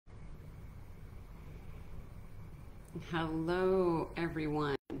Hello,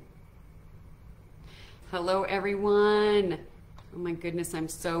 everyone. Hello, everyone. Oh my goodness, I'm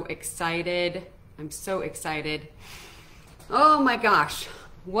so excited. I'm so excited. Oh my gosh,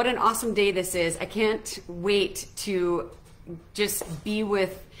 what an awesome day this is. I can't wait to just be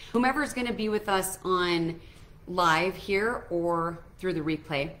with whomever is going to be with us on live here or through the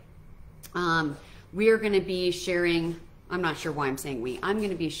replay. We are going to be sharing, I'm not sure why I'm saying we, I'm going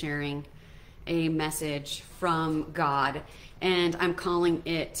to be sharing a message from God, and I'm calling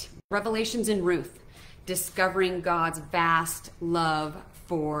it Revelations in Ruth, discovering God's vast love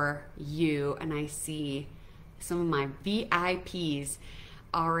for you. And I see some of my VIPs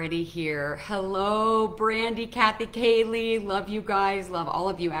already here. Hello, Brandy, Kathy, Kaylee, love you guys, love all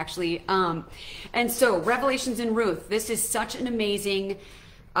of you actually. And so Revelations in Ruth, this is such an amazing,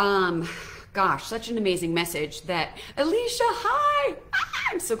 such an amazing message that Alicia, hi,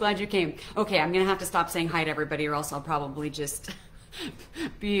 I'm so glad you came. Okay, I'm gonna have to stop saying hi to everybody or else I'll probably just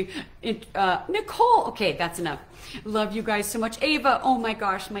be, Nicole, okay, that's enough. Love you guys so much. Ava, oh my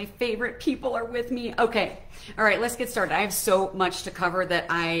gosh, my favorite people are with me. Okay, all right, let's get started. I have so much to cover that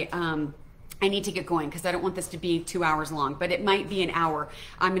I need to get going because I don't want this to be 2 hours long, but it might be an hour.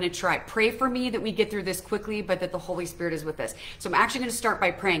 I'm going to try. Pray for me that we get through this quickly, but that the Holy Spirit is with us. So I'm actually going to start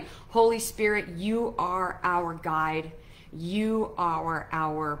by praying. Holy Spirit, you are our guide. You are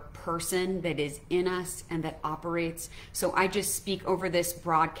our person that is in us and that operates. So I just speak over this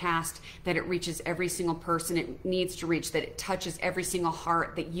broadcast that it reaches every single person it needs to reach, that it touches every single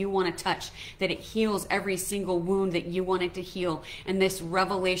heart that you want to touch, that it heals every single wound that you want it to heal. And this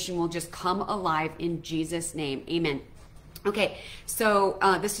revelation will just come alive in Jesus' name. Amen. Okay, so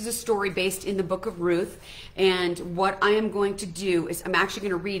this is a story based in the book of Ruth, and what I am going to do is I'm actually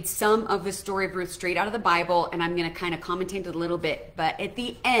going to read some of the story of Ruth straight out of the Bible, and I'm going to kind of commentate it a little bit, but at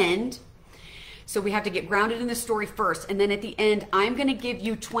the end, so we have to get grounded in the story first, and then at the end, I'm going to give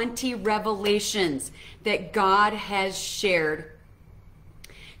you 20 revelations that God has shared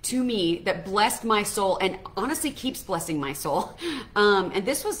to me that blessed my soul and honestly keeps blessing my soul. And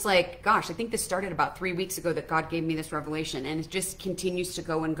this was like, gosh, I think this started about 3 weeks ago that God gave me this revelation, and it just continues to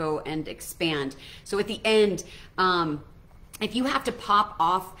go and expand. So at the end, if you have to pop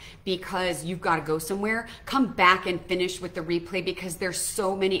off because you've got to go somewhere, come back and finish with the replay because there's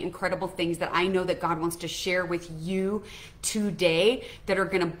so many incredible things that I know that God wants to share with you today that are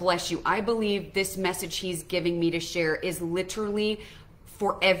going to bless you. I believe this message he's giving me to share is literally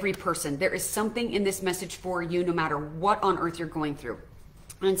for every person. There is something in this message for you no matter what on earth you're going through.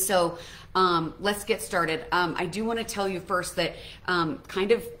 And so let's get started. I do want to tell you first that kind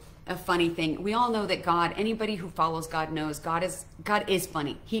of a funny thing. We all know that God, anybody who follows God knows God is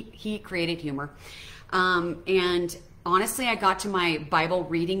funny. He created humor. And honestly, I got to my Bible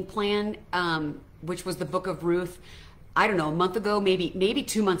reading plan, which was the book of Ruth, I don't know, a month ago, maybe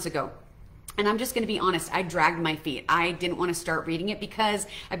 2 months ago. And I'm just going to be honest, I dragged my feet. I didn't want to start reading it because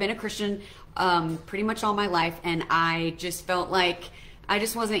I've been a Christian pretty much all my life, and I just felt like I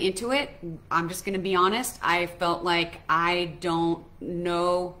just wasn't into it. I'm just going to be honest. I felt like I don't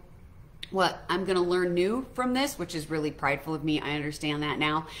know what I'm going to learn new from this, which is really prideful of me. I understand that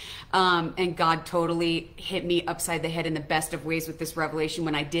now. And God totally hit me upside the head in the best of ways with this revelation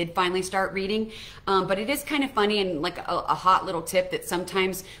when I did finally start reading. But it is kind of funny and like a hot little tip that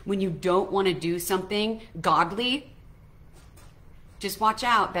sometimes when you don't want to do something godly, just watch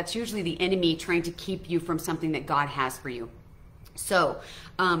out. That's usually the enemy trying to keep you from something that God has for you. So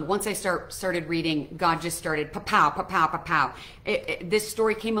once I started reading, God just started pa-pow, pa-pow, pa-pow. This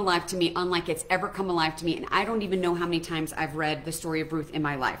story came alive to me unlike it's ever come alive to me. And I don't even know how many times I've read the story of Ruth in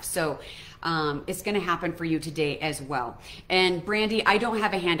my life. So it's going to happen for you today as well. And Brandy, I don't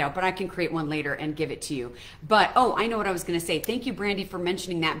have a handout, but I can create one later and give it to you. But, oh, I know what I was going to say. Thank you, Brandy, for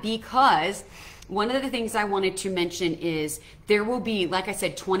mentioning that, because one of the things I wanted to mention is there will be, like I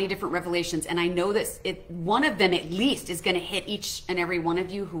said, 20 different revelations. And I know that one of them at least is going to hit each and every one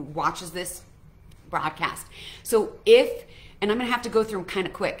of you who watches this broadcast. So and I'm going to have to go through them kind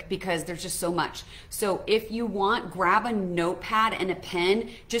of quick because there's just so much. So if you want, grab a notepad and a pen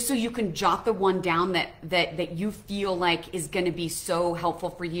just so you can jot the one down that you feel like is going to be so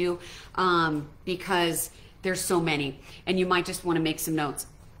helpful for you, because there's so many and you might just want to make some notes.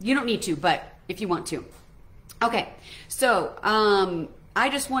 You don't need to, but if you want to. Okay, so I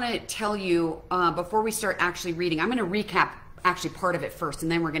just want to tell you before we start actually reading, I'm going to recap actually part of it first,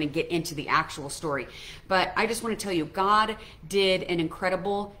 and then we're going to get into the actual story. But I just want to tell you, God did an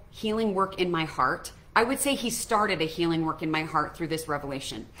incredible healing work in my heart. I would say he started a healing work in my heart through this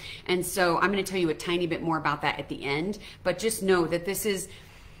revelation. And so I'm going to tell you a tiny bit more about that at the end, but just know that this is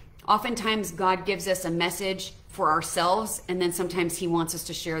Oftentimes God gives us a message for ourselves, and then sometimes he wants us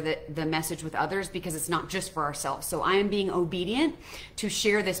to share the message with others because it's not just for ourselves. So I am being obedient to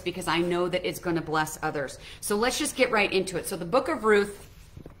share this because I know that it's going to bless others. So let's just get right into it. So the book of Ruth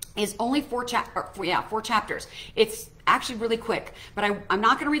is only four chapters. It's actually really quick, but I'm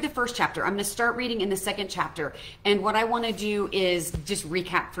not going to read the first chapter. I'm going to start reading in the second chapter. And what I want to do is just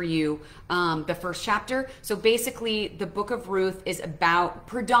recap for you the first chapter. So basically, the book of Ruth is about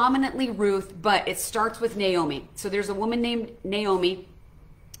predominantly Ruth, but it starts with Naomi. So there's a woman named Naomi.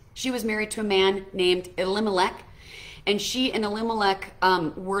 She was married to a man named Elimelech, and she and Elimelech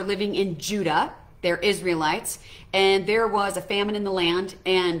were living in Judah. They're Israelites, and there was a famine in the land,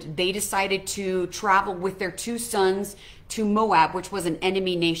 and they decided to travel with their two sons to Moab, which was an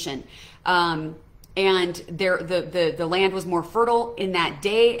enemy nation. And the land was more fertile in that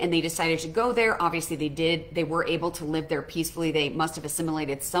day, and they decided to go there. Obviously, they did. They were able to live there peacefully. They must have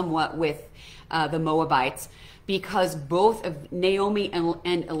assimilated somewhat with the Moabites, because both of Naomi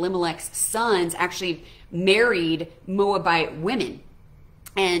and Elimelech's sons actually married Moabite women.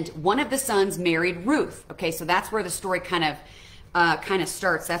 And one of the sons married Ruth. Okay, so that's where the story kind of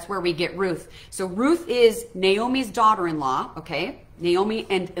starts. That's where we get Ruth. So Ruth is Naomi's daughter-in-law. Okay, Naomi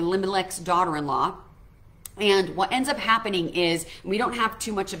and Elimelech's daughter-in-law. And what ends up happening is, we don't have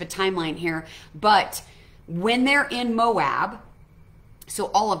too much of a timeline here, but when they're in Moab, so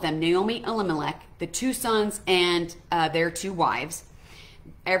all of them, Naomi, Elimelech, the two sons, and their two wives,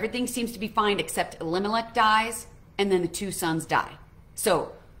 everything seems to be fine except Elimelech dies, and then the two sons die.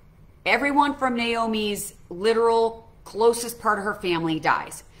 So everyone from Naomi's literal closest part of her family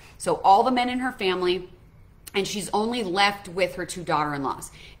dies. So all the men in her family, and she's only left with her two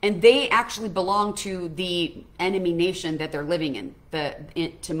daughter-in-laws. And they actually belong to the enemy nation that they're living in,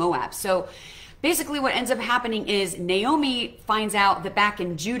 to Moab. So basically what ends up happening is Naomi finds out that back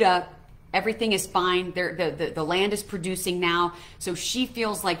in Judah, everything is fine. The land is producing now. So she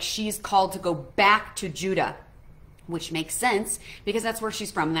feels like she's called to go back to Judah, which makes sense because that's where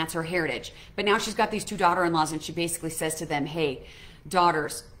she's from and that's her heritage. But now she's got these two daughter-in-laws, and she basically says to them, hey,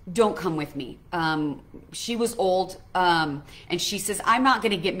 daughters, don't come with me. She was old, and she says, I'm not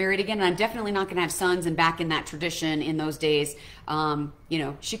going to get married again, and I'm definitely not going to have sons. And back in that tradition in those days, you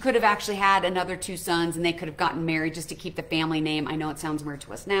know, she could have actually had another two sons, and they could have gotten married just to keep the family name. I know it sounds weird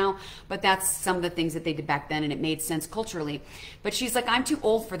to us now, but that's some of the things that they did back then, and it made sense culturally. But she's like, I'm too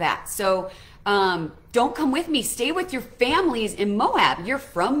old for that. So don't come with me. Stay with your families in Moab. You're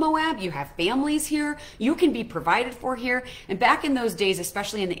from Moab. You have families here. You can be provided for here. And back in those days,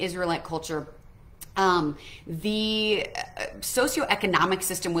 especially in the Israelite culture, the socioeconomic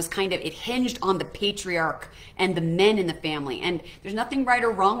system was it hinged on the patriarch and the men in the family. And there's nothing right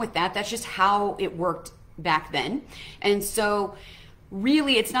or wrong with that. That's just how it worked back then. And so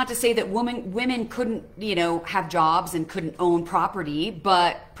really, it's not to say that women couldn't, you know, have jobs and couldn't own property,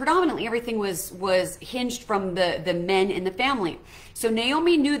 but predominantly everything was hinged from the men in the family. So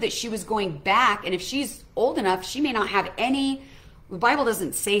Naomi knew that she was going back, and if she's old enough, she may not have any. The Bible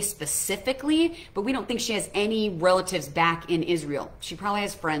doesn't say specifically, but we don't think she has any relatives back in Israel. She probably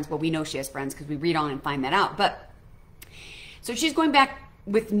has friends. Well, we know she has friends because we read on and find that out. But so she's going back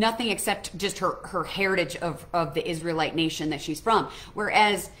with nothing except just her heritage of the Israelite nation that she's from.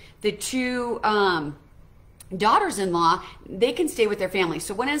 Whereas the two daughters-in-law, they can stay with their family.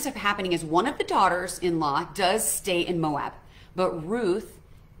 So what ends up happening is one of the daughters-in-law does stay in Moab, but Ruth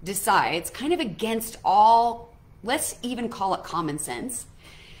decides, kind of against all, let's even call it common sense,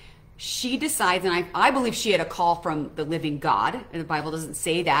 she decides, and I believe she had a call from the living God, and the Bible doesn't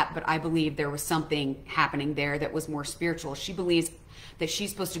say that, but I believe there was something happening there that was more spiritual. She believes that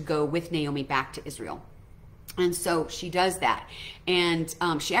she's supposed to go with Naomi back to Israel. And so she does that. And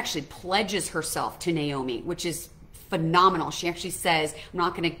she actually pledges herself to Naomi, which is phenomenal. She actually says, I'm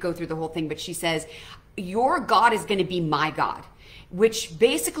not going to go through the whole thing, but she says, your God is going to be my God, which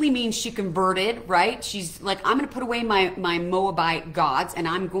basically means she converted, right? She's like, I'm going to put away my Moabite gods, and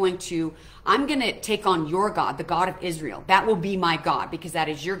I'm going to take on your God, the God of Israel. That will be my God, because that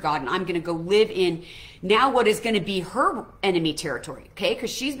is your God, and I'm going to go live in now what is going to be her enemy territory, okay? Because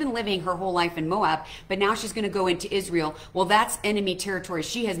she's been living her whole life in Moab, but now she's going to go into Israel. Well, that's enemy territory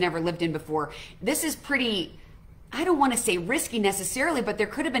she has never lived in before. This is pretty, I don't want to say risky necessarily, but there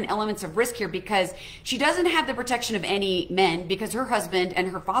could have been elements of risk here because she doesn't have the protection of any men because her husband and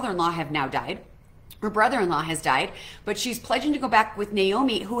her father-in-law have now died. Her brother-in-law has died, but she's pledging to go back with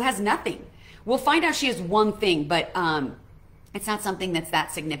Naomi, who has nothing. We'll find out she has one thing, but It's not something that's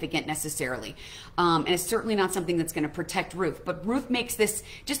that significant necessarily. And it's certainly not something that's going to protect Ruth. But Ruth makes this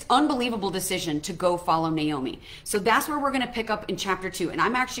just unbelievable decision to go follow Naomi. So that's where we're going to pick up in chapter 2. And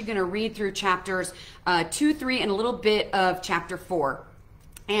I'm actually going to read through chapters 2, 3, and a little bit of chapter 4.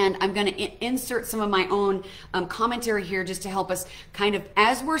 And I'm going to insert some of my own commentary here just to help us kind of,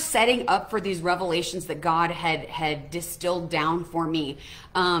 as we're setting up for these revelations that God had distilled down for me.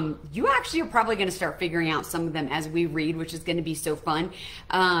 You actually are probably going to start figuring out some of them as we read, which is going to be so fun,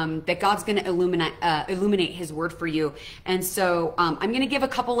 that God's going to illuminate his word for you. And so I'm going to give a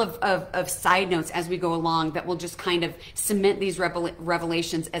couple of side notes as we go along that will just kind of cement these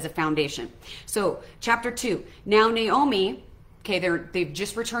revelations as a foundation. So chapter 2, now Naomi... Okay, they've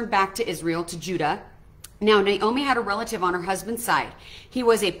just returned back to Israel, to Judah. Now, Naomi had a relative on her husband's side. He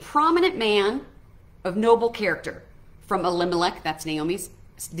was a prominent man of noble character from Elimelech, that's Naomi's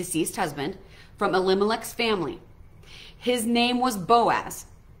deceased husband, from Elimelech's family. His name was Boaz.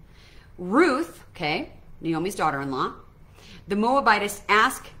 Ruth, okay, Naomi's daughter-in-law, the Moabitess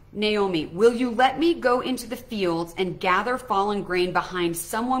asked Naomi, will you let me go into the fields and gather fallen grain behind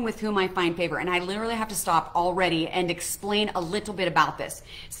someone with whom I find favor? And I literally have to stop already and explain a little bit about this.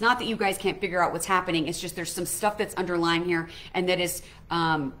 It's not that you guys can't figure out what's happening. It's just there's some stuff that's underlying here, and that is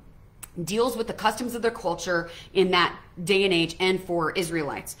deals with the customs of their culture in that day and age and for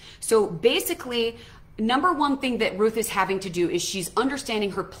Israelites. So basically, number one thing that Ruth is having to do is she's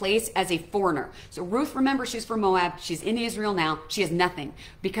understanding her place as a foreigner. So Ruth, remember, she's from Moab. She's in Israel now. She has nothing.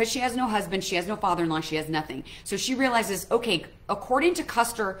 Because she has no husband, she has no father-in-law, she has nothing. So she realizes, okay, according to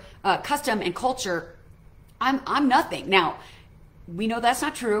custom and culture, I'm nothing. Now, we know that's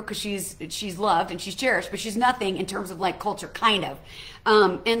not true because she's loved and she's cherished, but she's nothing in terms of like culture, kind of.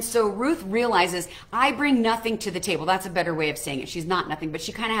 And so Ruth realizes, I bring nothing to the table. That's a better way of saying it. She's not nothing, but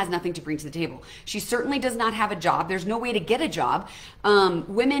she kind of has nothing to bring to the table. She certainly does not have a job. There's no way to get a job.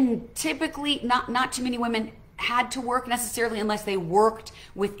 Women typically, not too many women had to work necessarily unless they worked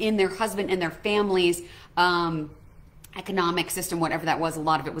within their husband and their family's economic system, whatever that was. A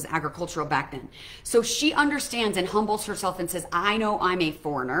lot of it was agricultural back then. So she understands and humbles herself and says, I know I'm a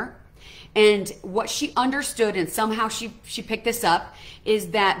foreigner. And what she understood, and somehow she picked this up, is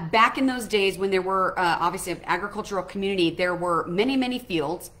that back in those days when there were obviously an agricultural community, there were many, many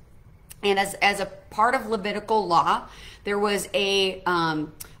fields. And as a part of Levitical law, there was a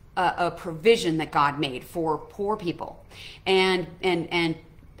provision that God made for poor people. And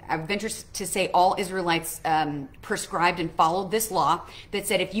I venture to say all Israelites prescribed and followed this law that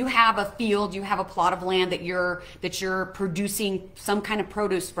said if you have a field, you have a plot of land that you're producing some kind of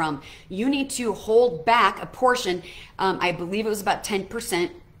produce from, you need to hold back a portion. I believe it was about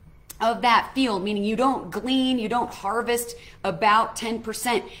 10% of that field, meaning you don't glean, you don't harvest about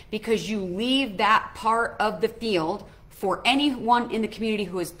 10% because you leave that part of the field for anyone in the community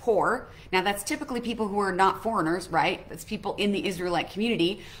who is poor. Now that's typically people who are not foreigners, right? That's people in the Israelite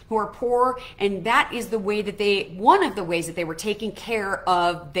community who are poor, and that is the way that one of the ways that they were taking care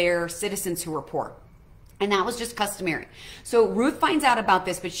of their citizens who were poor. And that was just customary. So Ruth finds out about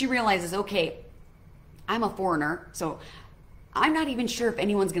this, but she realizes, okay, I'm a foreigner, so I'm not even sure if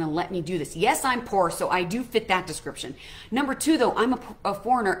anyone's going to let me do this. Yes, I'm poor, so I do fit that description. Number two, though, I'm a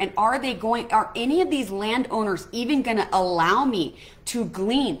foreigner, and are any of these landowners even going to allow me to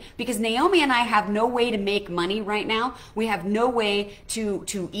glean? Because Naomi and I have no way to make money right now. We have no way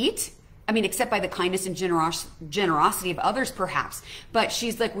to eat. I mean, except by the kindness and generosity of others, perhaps. But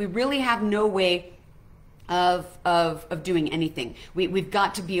she's like, we really have no way of doing anything. We've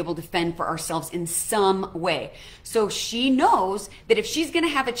got to be able to fend for ourselves in some way. So she knows that if she's going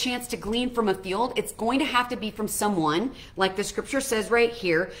to have a chance to glean from a field, it's going to have to be from someone, like the scripture says right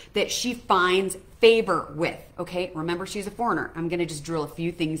here, that she finds favor with. Okay, remember, she's a foreigner. I'm going to just drill a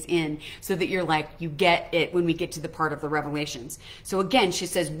few things in so that you're like, you get it when we get to the part of the revelations. So again, she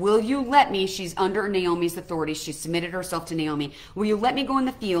says, will you let me? She's under Naomi's authority. She submitted herself to Naomi. Will you let me go in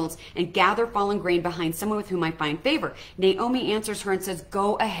the fields and gather fallen grain behind someone with whom I find favor? Naomi answers her and says,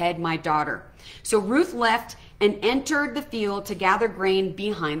 go ahead, my daughter. So Ruth left and entered the field to gather grain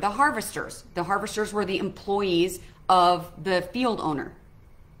behind the harvesters. The harvesters were the employees of the field owner.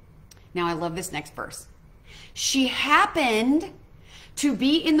 Now I love this next verse. She happened to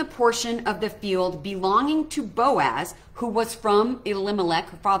be in the portion of the field belonging to Boaz, who was from Elimelech,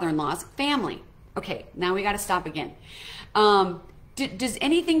 her father-in-law's family. Okay, now we got to stop again. Does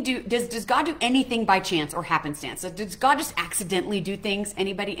God do anything by chance or happenstance? Does God just accidentally do things?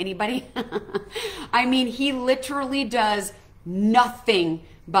 Anybody? I mean, he literally does nothing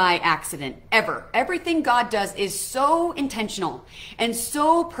by accident, ever. Everything God does is so intentional and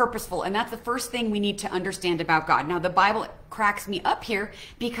so purposeful. And that's the first thing we need to understand about God. Now, the Bible cracks me up here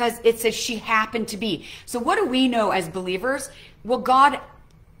because it says she happened to be. So what do we know as believers? Well, God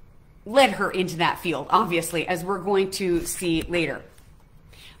led her into that field, obviously, as we're going to see later.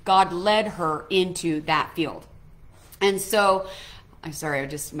 God led her into that field. And so, I'm sorry,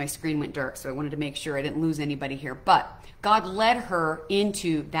 my screen went dark, so I wanted to make sure I didn't lose anybody here. But God led her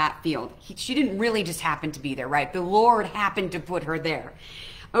into that field. She didn't really just happen to be there, right? The Lord happened to put her there.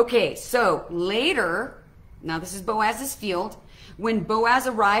 Okay, so later, now this is Boaz's field. When Boaz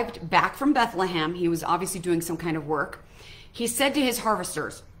arrived back from Bethlehem, he was obviously doing some kind of work. He said to his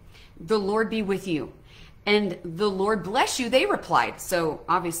harvesters, "The Lord be with you." And "The Lord bless you," they replied. So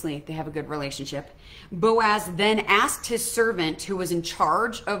obviously they have a good relationship. Boaz then asked his servant who was in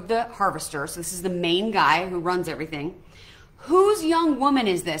charge of the harvester, so this is the main guy who runs everything, "Whose young woman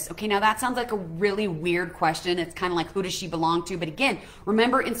is this?" Okay, now that sounds like a really weird question. It's kind of like, who does she belong to? But again,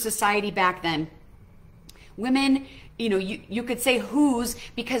 remember in society back then, women, you could say whose,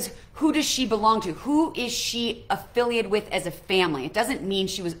 because who does she belong to? Who is she affiliated with as a family? It doesn't mean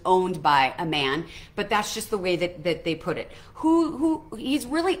she was owned by a man, but that's just the way that they put it. Who he's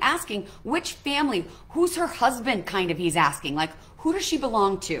really asking which family, who's her husband, kind of, he's asking, like, who does she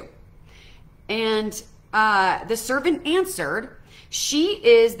belong to? And the servant answered, "She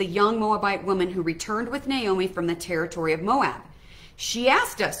is the young Moabite woman who returned with Naomi from the territory of Moab. She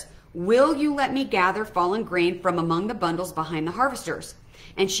asked us, 'Will you let me gather fallen grain from among the bundles behind the harvesters?'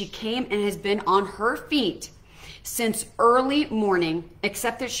 And she came and has been on her feet since early morning,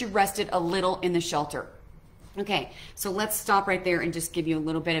 except that she rested a little in the shelter." Okay, so let's stop right there and just give you a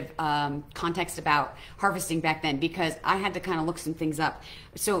little bit of context about harvesting back then, because I had to kind of look some things up.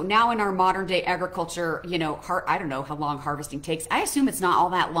 So now in our modern day agriculture, I don't know how long harvesting takes. I assume it's not all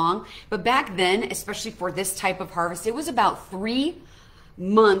that long, but back then, especially for this type of harvest, it was about 3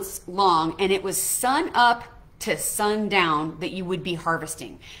 months long, and it was sun up to sundown that you would be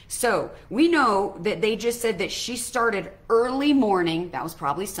harvesting. So we know that they just said that she started early morning. That was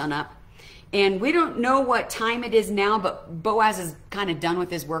probably sun up. And we don't know what time it is now, but Boaz is kind of done with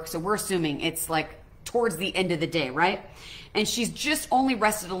his work, so we're assuming it's like towards the end of the day, right? And she's just only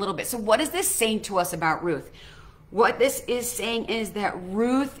rested a little bit. So what is this saying to us about Ruth? What this is saying is that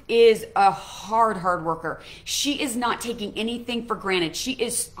Ruth is a hard worker. She is not taking anything for granted. She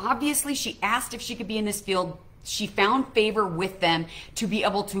asked if she could be in this field. She found favor with them to be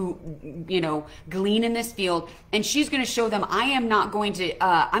able to, glean in this field. And she's going to show them, I'm going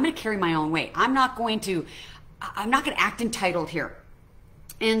to carry my own weight. I'm not going to act entitled here.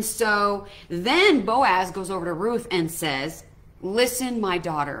 And so then Boaz goes over to Ruth and says, "Listen, my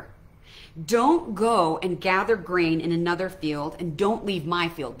daughter, don't go and gather grain in another field, and don't leave my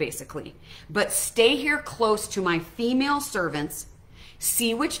field," basically, "but stay here close to my female servants.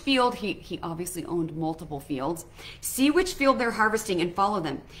 See which field," he obviously owned multiple fields, "see which field they're harvesting and follow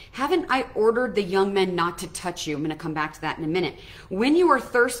them. Haven't I ordered the young men not to touch you?" I'm going to come back to that in a minute. "When you are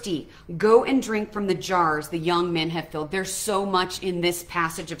thirsty, go and drink from the jars the young men have filled." There's so much in this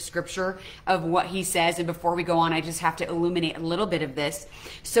passage of scripture of what he says. And before we go on, I just have to illuminate a little bit of this.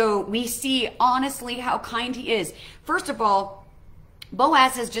 So we see honestly how kind he is. First of all,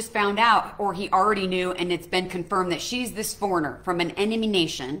 Boaz has just found out, or he already knew, and it's been confirmed that she's this foreigner from an enemy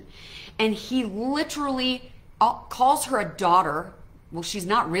nation. And he literally calls her a daughter. Well, she's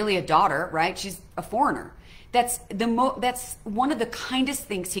not really a daughter, right? She's a foreigner. That's one of the kindest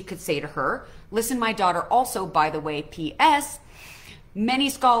things he could say to her. "Listen, my daughter." Also, by the way, P.S., many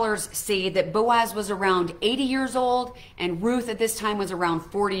scholars say that Boaz was around 80 years old and Ruth at this time was around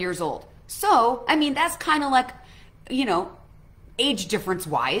 40 years old. So, that's kind of like, age difference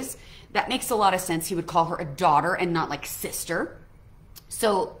wise, that makes a lot of sense. He would call her a daughter and not like sister.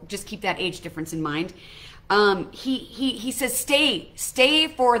 So just keep that age difference in mind. He says, stay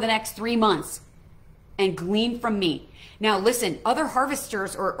for the next 3 months and glean from me. Now listen, other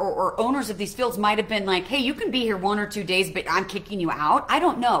harvesters or owners of these fields might have been like, "Hey, you can be here 1 or 2 days, but I'm kicking you out." I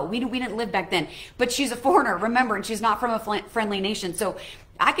don't know. We didn't live back then, but she's a foreigner, remember, and she's not from a friendly nation. So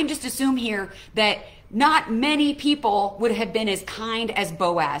I can just assume here that not many people would have been as kind as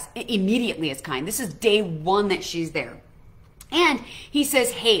Boaz, immediately as kind. This is day 1 that she's there. And he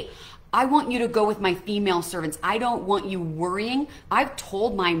says, "Hey, I want you to go with my female servants. I don't want you worrying. I've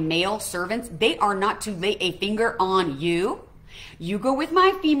told my male servants they are not to lay a finger on you. You go with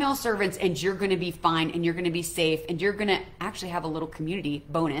my female servants and you're going to be fine and you're going to be safe and you're going to actually have a little community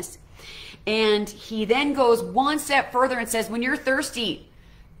bonus." And he then goes one step further and says, "When you're thirsty,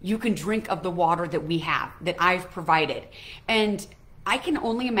 you can drink of the water that we have, that I've provided." And I can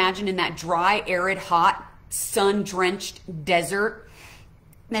only imagine in that dry, arid, hot, sun-drenched desert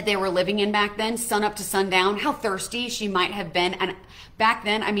that they were living in back then, sun up to sundown, how thirsty she might have been. And back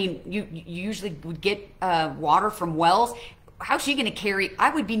then, I mean, you usually would get water from wells. How's she going to carry?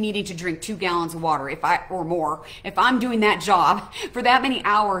 I would be needing to drink 2 gallons of water or more if I'm doing that job for that many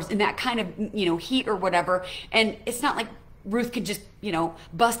hours in that kind of, heat or whatever. And it's not like Ruth could just,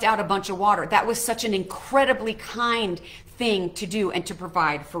 bust out a bunch of water. That was such an incredibly kind thing to do and to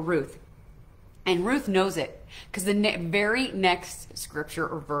provide for Ruth. And Ruth knows it because the very next scripture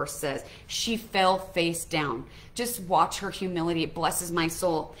or verse says, she fell face down. Just watch her humility. It blesses my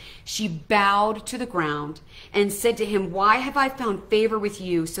soul. She bowed to the ground and said to him, why have I found favor with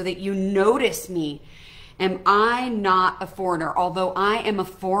you so that you notice me? Am I not a foreigner? Although I am a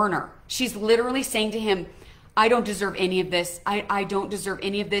foreigner. She's literally saying to him, I don't deserve any of this. I don't deserve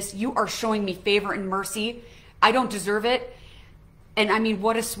any of this. You are showing me favor and mercy. I don't deserve it. And I mean,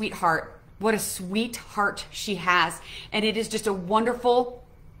 what a sweetheart. What a sweet heart she has. And it is just a wonderful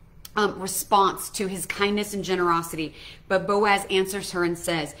response to his kindness and generosity. But Boaz answers her and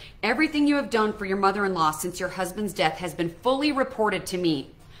says, everything you have done for your mother-in-law since your husband's death has been fully reported to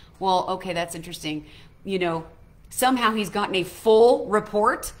me. Well, okay, that's interesting. Somehow he's gotten a full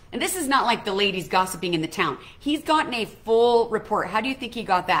report. And this is not like the ladies gossiping in the town. He's gotten a full report. How do you think he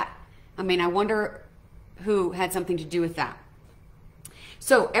got that? I mean, I wonder who had something to do with that.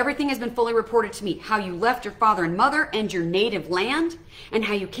 So everything has been fully reported to me, how you left your father and mother and your native land, and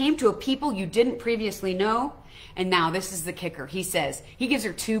how you came to a people you didn't previously know. And now this is the kicker. He says, he gives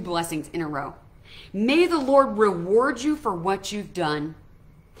her 2 blessings in a row. May the Lord reward you for what you've done,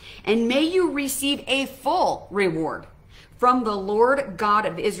 and may you receive a full reward from the Lord God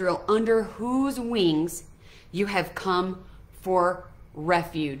of Israel, under whose wings you have come for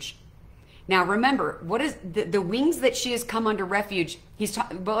refuge. Now remember, what is the wings that she has come under refuge?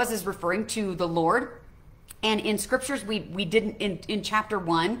 Boaz is referring to the Lord. And in scriptures, we didn't, in chapter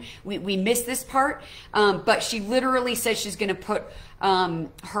 1, we missed this part. But she literally says she's going to put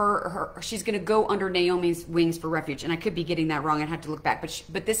she's going to go under Naomi's wings for refuge. And I could be getting that wrong. I'd have to look back.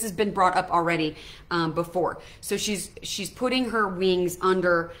 But this has been brought up already before. So she's putting her wings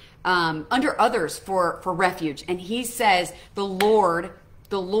under others for refuge. And he says, the Lord.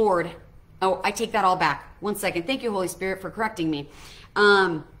 Oh, I take that all back. 1 second. Thank you, Holy Spirit, for correcting me.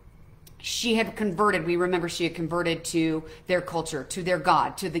 She had converted. We remember she had converted to their culture, to their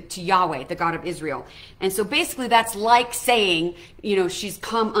God, to Yahweh, the God of Israel. And so basically that's like saying, she's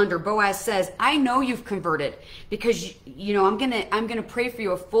come under. Boaz says, I know you've converted because, I'm going to pray for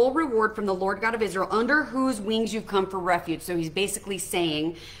you a full reward from the Lord God of Israel, under whose wings you've come for refuge. So he's basically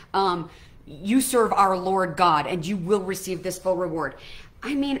saying, you serve our Lord God and you will receive this full reward.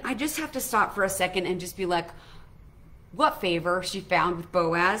 I mean, I just have to stop for a second and just be like, what favor she found with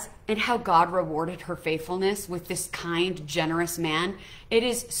Boaz and how God rewarded her faithfulness with this kind, generous man. It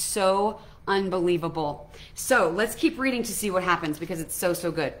is so unbelievable. So let's keep reading to see what happens because it's so,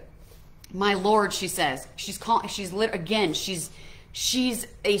 so good. My Lord, she says, she's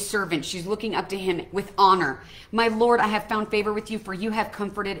a servant. She's looking up to him with honor. My Lord, I have found favor with you, for you have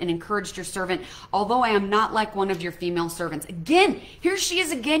comforted and encouraged your servant, although I am not like one of your female servants. Again, here she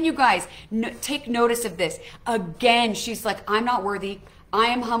is again, you guys. Take notice of this. Again, she's like, I'm not worthy. I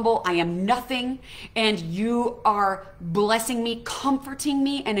am humble. I am nothing. And you are blessing me, comforting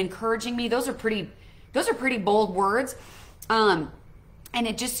me, and encouraging me. Those are pretty bold words. And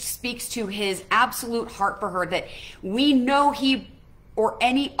it just speaks to his absolute heart for her, that we know he or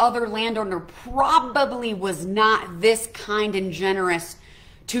any other landowner probably was not this kind and generous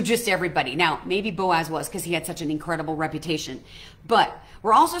to just everybody. Now, maybe Boaz was because he had such an incredible reputation. But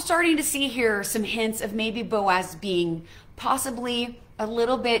we're also starting to see here some hints of maybe Boaz being possibly a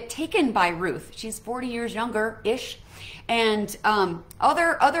little bit taken by Ruth. She's 40 years younger-ish. And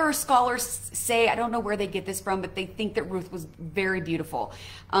other scholars say, I don't know where they get this from, but they think that Ruth was very beautiful.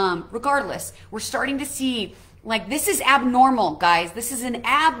 Regardless, we're starting to see, like, this is abnormal, guys. This is an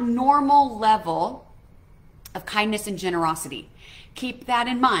abnormal level of kindness and generosity. Keep that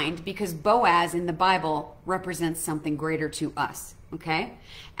in mind because Boaz in the Bible represents something greater to us. Okay?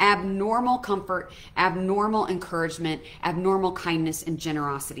 Abnormal comfort, abnormal encouragement, abnormal kindness and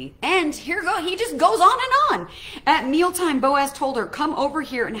generosity. And he just goes on and on. At mealtime, Boaz told her, come over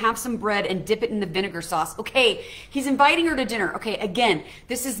here and have some bread and dip it in the vinegar sauce. Okay, he's inviting her to dinner. Okay, again,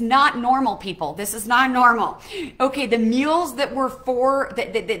 this is not normal, people. This is not normal. Okay, the meals that were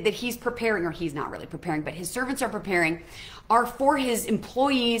that he's preparing, or he's not really preparing, but his servants are preparing, are for his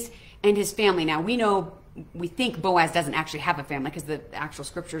employees and his family. Now, we think Boaz doesn't actually have a family because the actual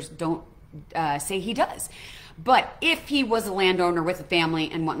scriptures don't say he does. But if he was a landowner with a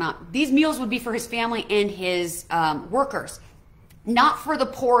family and whatnot, these meals would be for his family and his workers, not for the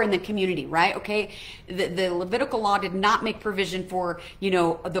poor in the community, right? Okay. The Levitical law did not make provision for,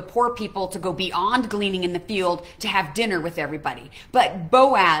 the poor people to go beyond gleaning in the field to have dinner with everybody. But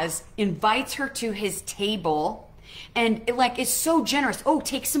Boaz invites her to his table and is so generous. Oh,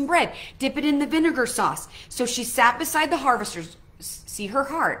 take some bread, dip it in the vinegar sauce. So she sat beside the harvesters. See her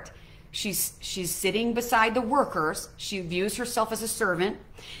heart. She's sitting beside the workers. She views herself as a servant,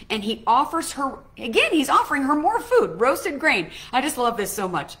 and he offers her, again, he's offering her more food, roasted grain. I just love this so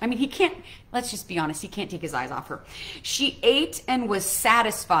much. I mean, he can't, let's just be honest, he can't take his eyes off her. She ate and was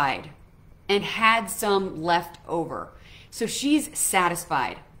satisfied and had some left over. So she's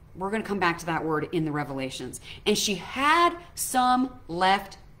satisfied. We're going to come back to that word in the Revelations. And she had some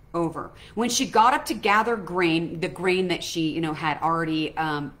left over. When she got up to gather grain, the grain that she, had already,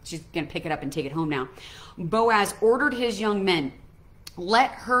 she's going to pick it up and take it home now. Boaz ordered his young men,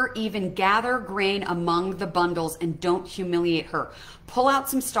 let her even gather grain among the bundles and don't humiliate her. Pull out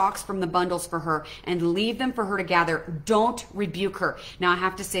some stalks from the bundles for her and leave them for her to gather. Don't rebuke her. Now I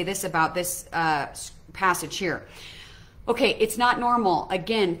have to say this about this passage here. Okay, it's not normal,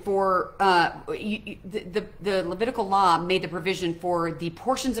 again, for the Levitical law made the provision for the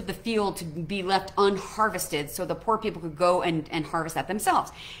portions of the field to be left unharvested so the poor people could go and harvest that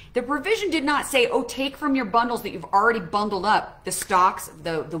themselves. The provision did not say, oh, take from your bundles that you've already bundled up, the stalks,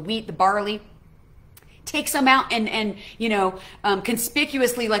 the wheat, the barley, take some out and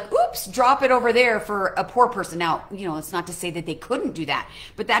conspicuously oops, drop it over there for a poor person. Now, it's not to say that they couldn't do that,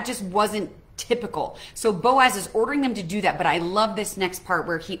 but that just wasn't typical. So Boaz is ordering them to do that, but I love this next part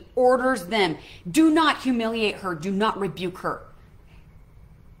where he orders them, do not humiliate her, do not rebuke her.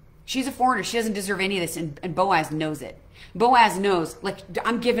 She's a foreigner, she doesn't deserve any of this, and Boaz knows it. Boaz knows,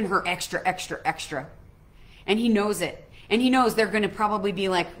 I'm giving her extra, extra, extra. And he knows it. And he knows they're going to probably be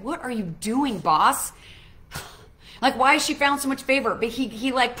like, what are you doing, boss? Why has she found so much favor? But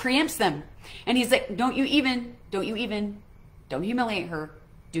he preempts them. And he's like, don't humiliate her,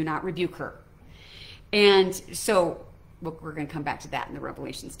 do not rebuke her. And so, look, we're going to come back to that in the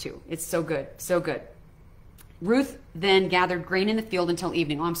Revelations too. It's so good, so good. Ruth then gathered grain in the field until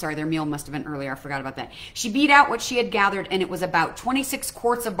evening. Oh, I'm sorry, their meal must have been earlier. I forgot about that. She beat out what she had gathered, and it was about 26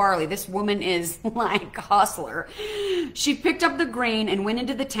 quarts of barley. This woman is like a hustler. She picked up the grain and went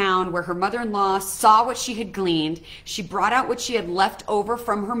into the town where her mother-in-law saw what she had gleaned. She brought out what she had left over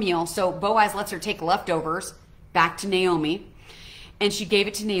from her meal. So Boaz lets her take leftovers back to Naomi, and she gave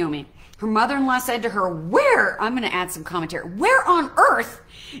it to Naomi. Her mother-in-law said to her, I'm going to add some commentary. Where on earth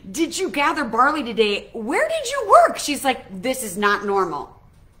did you gather barley today? Where did you work? She's like, this is not normal.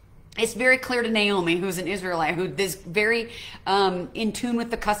 It's very clear to Naomi, who's an Israelite, who is very in tune with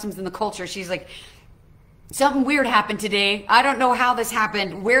the customs and the culture. She's like, something weird happened today. I don't know how this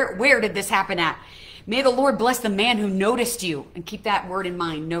happened. Where did this happen at? May the Lord bless the man who noticed you. And keep that word in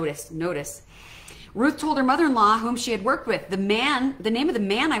mind, notice. Ruth told her mother-in-law whom she had worked with, the name of the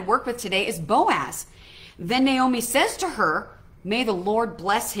man I work with today is Boaz. Then Naomi says to her, may the Lord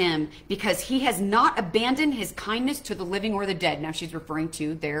bless him because he has not abandoned his kindness to the living or the dead. Now she's referring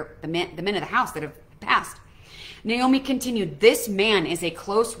to the men of the house that have passed. Naomi continued, this man is a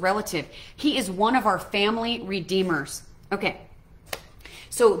close relative. He is one of our family redeemers. Okay.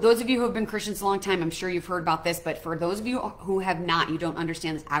 So those of you who have been Christians a long time, I'm sure you've heard about this, but for those of you who have not, you don't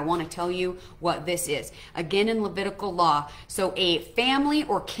understand this, I want to tell you what this is. Again, in Levitical law, so a family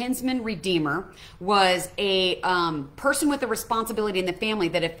or kinsman redeemer was a person with a responsibility in the family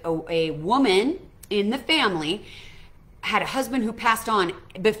that if a woman in the family had a husband who passed on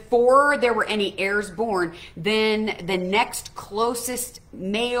before there were any heirs born, then the next closest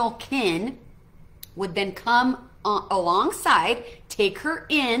male kin would then come alongside, take her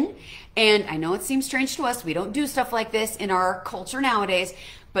in, and I know it seems strange to us, we don't do stuff like this in our culture nowadays,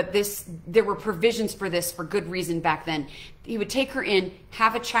 but there were provisions for this for good reason back then. He would take her in,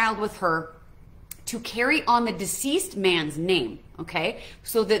 have a child with her to carry on the deceased man's name, okay?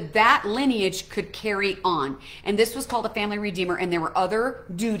 So that lineage could carry on. And this was called a family redeemer, and there were other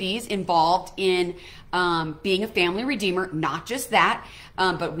duties involved in being a family redeemer, not just that,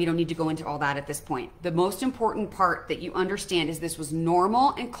 but we don't need to go into all that at this point. The most important part that you understand is this was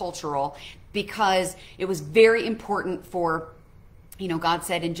normal and cultural because it was very important for, God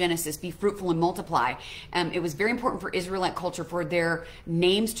said in Genesis, be fruitful and multiply. It was very important for Israelite culture for their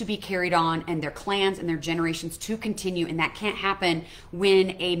names to be carried on and their clans and their generations to continue. And that can't happen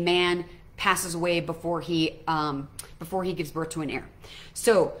when a man passes away before he gives birth to an heir.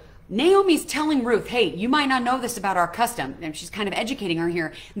 So Naomi's telling Ruth, hey, you might not know this about our custom. And she's kind of educating her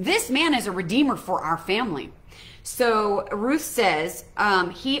here. This man is a redeemer for our family. So Ruth says,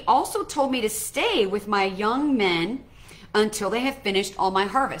 he also told me to stay with my young men until they have finished all my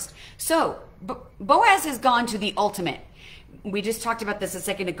harvest. So Boaz has gone to the ultimate. We just talked about this a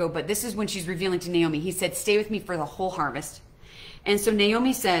second ago, but this is when she's revealing to Naomi. He said, stay with me for the whole harvest. And so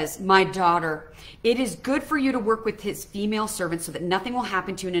Naomi says, my daughter, it is good for you to work with his female servants so that nothing will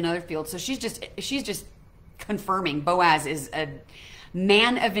happen to you in another field. So she's just confirming Boaz is a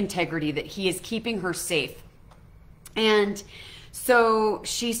man of integrity, that he is keeping her safe. And so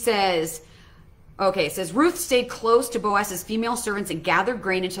she says, okay, it says, Ruth stayed close to Boaz's female servants and gathered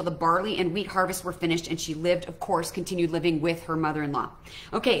grain until the barley and wheat harvests were finished. And she lived, of course, continued living with her mother-in-law.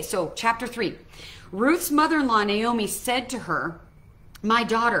 Okay, so chapter 3. Ruth's mother-in-law, Naomi, said to her, my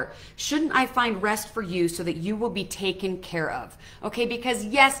daughter, shouldn't I find rest for you so that you will be taken care of? Okay, because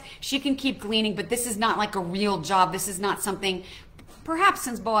yes, she can keep gleaning, but this is not like a real job. This is not something, perhaps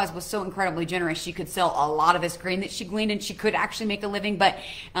since Boaz was so incredibly generous, she could sell a lot of this grain that she gleaned and she could actually make a living, but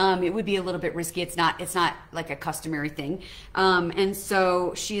it would be a little bit risky. It's not like a customary thing. And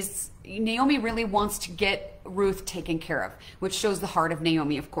so Naomi really wants to get Ruth taken care of, which shows the heart of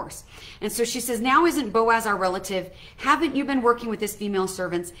Naomi, of course. And so she says, now isn't Boaz our relative? Haven't you been working with his female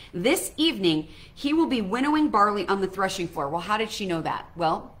servants? This evening, he will be winnowing barley on the threshing floor. Well, how did she know that?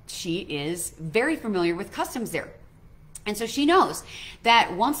 Well, she is very familiar with customs there. And so she knows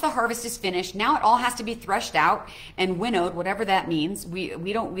that once the harvest is finished, now it all has to be threshed out and winnowed, whatever that means.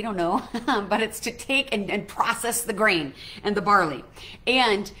 We don't know, but it's to take and process the grain and the barley.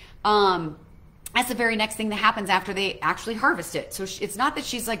 And that's the very next thing that happens after they actually harvest it. So it's not that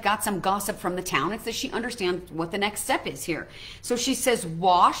she's like got some gossip from the town. It's that she understands what the next step is here. So she says,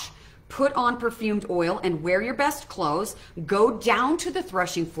 wash, put on perfumed oil, and wear your best clothes. Go down to the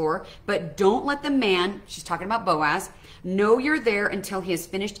threshing floor, but don't let the man, she's talking about Boaz, know you're there until he has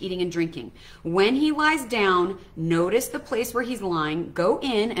finished eating and drinking. When he lies down, notice the place where he's lying. Go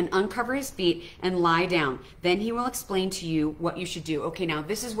in and uncover his feet and lie down. Then he will explain to you what you should do. Okay, now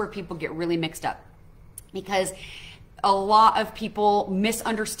this is where people get really mixed up, because a lot of people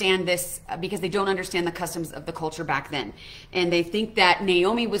misunderstand this because they don't understand the customs of the culture back then. And they think that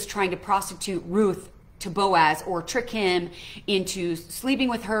Naomi was trying to prostitute Ruth to Boaz or trick him into sleeping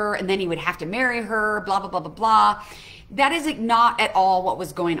with her, and then he would have to marry her, blah, blah, blah, blah, blah. That is not at all what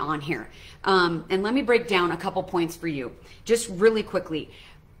was going on here. And let me break down a couple points for you, just really quickly.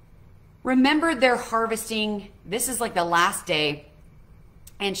 Remember, they're harvesting. This is like the last day,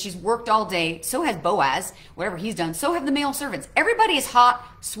 and she's worked all day. So has Boaz, whatever he's done. So have the male servants. Everybody is hot,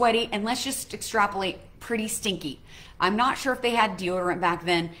 sweaty, and let's just extrapolate, pretty stinky. I'm not sure if they had deodorant back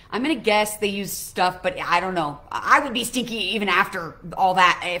then. I'm going to guess they used stuff, but I don't know. I would be stinky even after all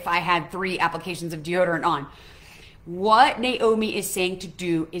that if I had 3 applications of deodorant on. What Naomi is saying to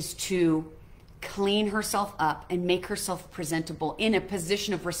do is to clean herself up and make herself presentable in a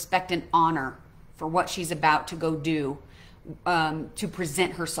position of respect and honor for what she's about to go do, to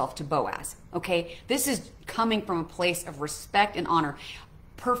present herself to Boaz. Okay, this is coming from a place of respect and honor.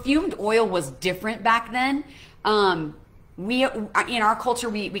 Perfumed oil was different back then. We in our culture,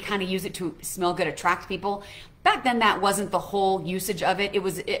 we kind of use it to smell good, attract people. Back then, that wasn't the whole usage of it.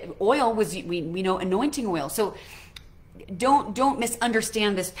 Oil was, we know, anointing oil. So don't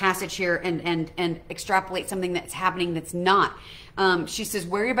misunderstand this passage here and extrapolate something that's happening that's not. She says,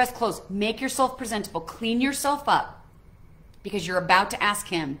 wear your best clothes, make yourself presentable, clean yourself up, because you're about to ask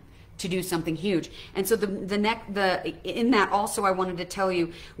him to do something huge. And so in that also, I wanted to tell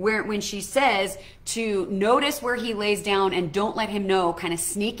you when she says to notice where he lays down and don't let him know, kind of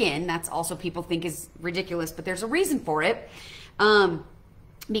sneak in. That's also people think is ridiculous, but there's a reason for it.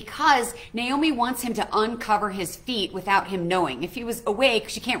 Because Naomi wants him to uncover his feet without him knowing. If he was awake,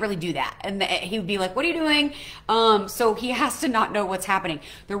 she can't really do that. And he would be like, what are you doing? So he has to not know what's happening.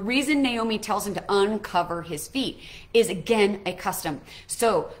 The reason Naomi tells him to uncover his feet is, again, a custom.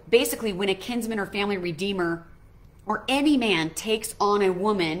 So basically, when a kinsman or family redeemer or any man takes on a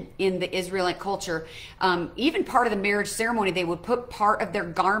woman in the Israelite culture, even part of the marriage ceremony, they would put part of their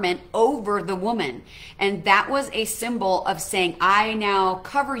garment over the woman. And that was a symbol of saying, I now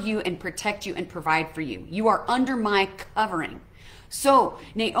cover you and protect you and provide for you. You are under my covering. So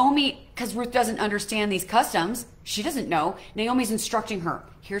Naomi, because Ruth doesn't understand these customs, she doesn't know, Naomi's instructing her,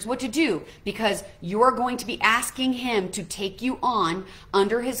 here's what to do, because you're going to be asking him to take you on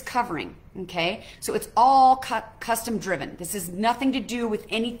under his covering. Okay, so it's all custom driven. This has nothing to do with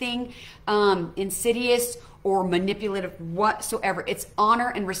anything insidious or manipulative whatsoever. It's honor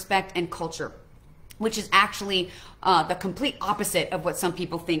and respect and culture. which is actually the complete opposite of what some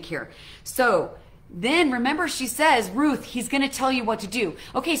people think here. So then remember, she says, Ruth, he's going to tell you what to do.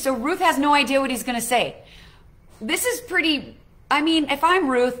 Okay, so Ruth has no idea what he's going to say. This is pretty, I mean, if I'm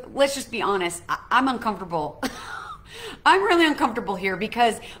Ruth, let's just be honest, I'm uncomfortable. I'm really uncomfortable here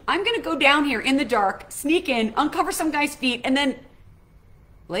because I'm going to go down here in the dark, sneak in, uncover some guy's feet, and then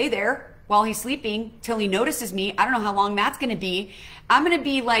lay there while he's sleeping till he notices me. I don't know how long that's going to be. I'm going to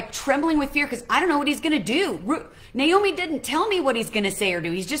be like trembling with fear because I don't know what he's going to do. Naomi didn't tell me what he's going to say or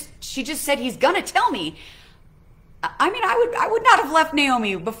do. She just said he's going to tell me. I mean, I would not have left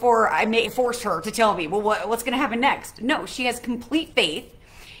Naomi before I forced her to tell me, well, what's going to happen next? No, she has complete faith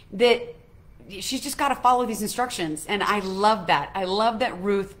that she's just got to follow these instructions. And I love that. I love that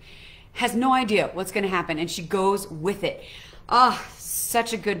Ruth has no idea what's going to happen and she goes with it. Ah,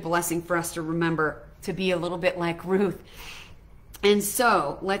 such a good blessing for us to remember to be a little bit like Ruth. And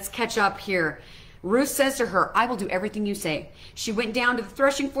so let's catch up here. Ruth says to her, I will do everything you say. She went down to the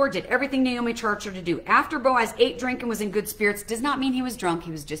threshing floor, did everything Naomi charged her to do. After Boaz ate, drank, and was in good spirits, does not mean he was drunk.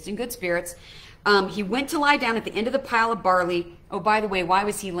 He was just in good spirits. He went to lie down at the end of the pile of barley. Oh, by the way, why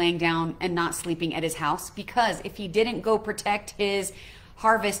was he laying down and not sleeping at his house? Because if he didn't go protect his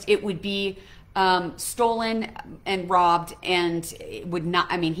harvest, it would be stolen and robbed, and it would not,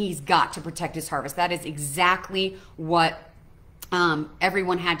 I mean, he's got to protect his harvest. That is exactly what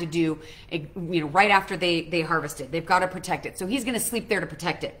everyone had to do, you know, right after they harvested. They've got to protect it. So he's going to sleep there to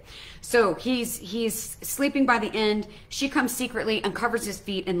protect it. So he's sleeping by the end. She comes secretly, uncovers his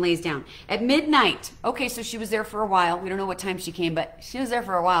feet, and lays down. At midnight, okay, so she was there for a while. We don't know what time she came, but she was there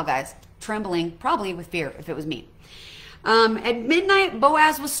for a while, guys. Trembling, probably with fear if it was me. At midnight,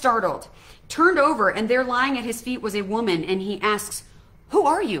 Boaz was startled, turned over, and there lying at his feet was a woman, and he asks, who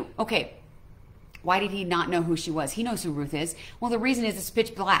are you? Okay. Why did he not know who she was? He knows who Ruth is. Well, the reason is it's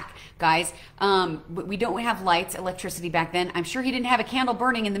pitch black, guys. We don't have lights, electricity back then. I'm sure he didn't have a candle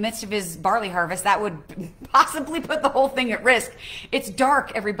burning in the midst of his barley harvest. That would possibly put the whole thing at risk. It's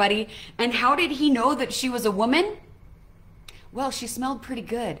dark, everybody. And how did he know that she was a woman? Well, she smelled pretty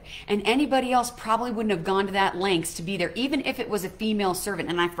good. And anybody else probably wouldn't have gone to that lengths to be there, even if it was a female servant.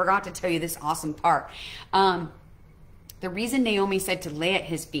 And I forgot to tell you this awesome part. The reason Naomi said to lay at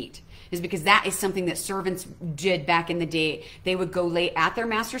his feet is because that is something that servants did back in the day. They would go lay at their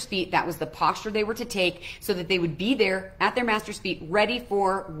master's feet. That was the posture they were to take so that they would be there at their master's feet, ready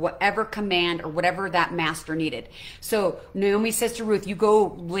for whatever command or whatever that master needed. So Naomi says to Ruth, you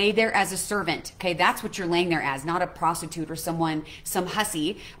go lay there as a servant. Okay, that's what you're laying there as, not a prostitute or someone, some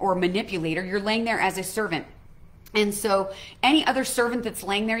hussy or manipulator. You're laying there as a servant. And so any other servant that's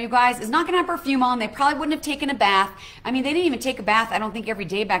laying there, you guys, is not going to have perfume on. They probably wouldn't have taken a bath. I mean, they didn't even take a bath, I don't think, every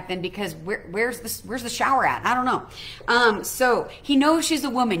day back then, because where's the shower at? I don't know. So he knows she's a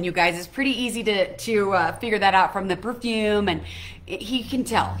woman, you guys. It's pretty easy to figure that out from the perfume, and he can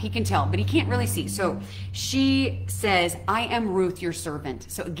tell, but he can't really see. So she says, I am Ruth, your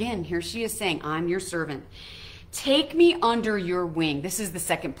servant. So again, here she is saying, I'm your servant. Take me under your wing. This is the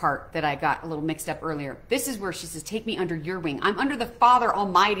second part that I got a little mixed up earlier. This is where she says, take me under your wing. I'm under the Father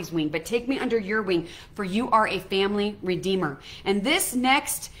Almighty's wing, but take me under your wing, for you are a family redeemer. And this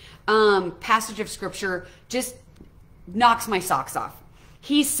next passage of scripture just knocks my socks off.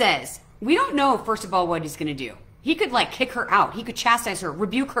 He says, we don't know, first of all, what he's going to do. He could like kick her out. He could chastise her,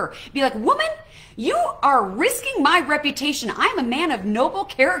 rebuke her, be like, woman, you are risking my reputation. I'm a man of noble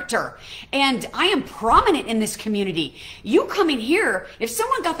character and I am prominent in this community. You coming here, if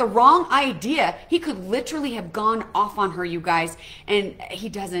someone got the wrong idea, he could literally have gone off on her, you guys. And she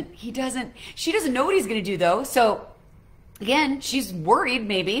doesn't know what he's going to do though. So again, she's worried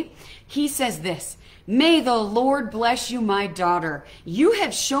maybe. He says this, may the Lord bless you, my daughter. You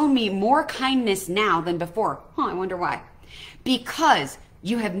have shown me more kindness now than before. I wonder why. Because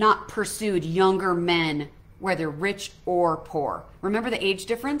you have not pursued younger men, whether rich or poor. Remember the age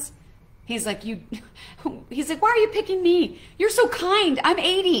difference? He's like, why are you picking me? You're so kind. I'm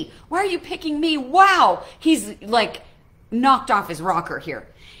 80. Why are you picking me? Wow. He's like knocked off his rocker here.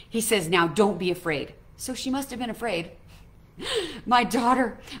 He says, now don't be afraid. So she must have been afraid. My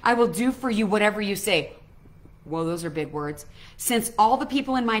daughter, I will do for you whatever you say. Well, those are big words. Since all the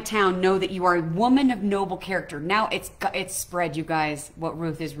people in my town know that you are a woman of noble character. Now it's spread, you guys, what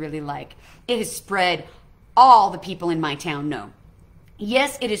Ruth is really like. It has spread. All the people in my town know.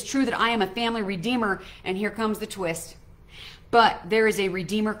 Yes, it is true that I am a family redeemer, and here comes the twist. But there is a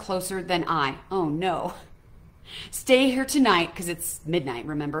redeemer closer than I. Oh no. Stay here tonight, because it's midnight,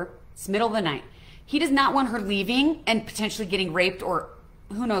 remember? It's middle of the night. He does not want her leaving and potentially getting raped or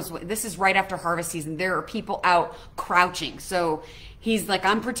who knows what, this is right after harvest season. There are people out crouching. So he's like,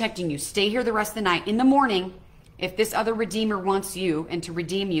 I'm protecting you. Stay here the rest of the night. In the morning, if this other redeemer wants you and to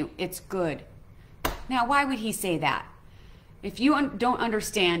redeem you, it's good. Now, why would he say that? If you don't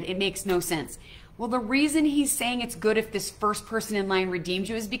understand, it makes no sense. Well, the reason he's saying it's good if this first person in line redeems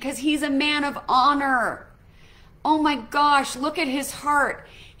you is because he's a man of honor. Oh my gosh, look at his heart.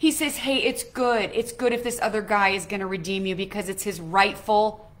 He says, hey, it's good. It's good if this other guy is going to redeem you because it's his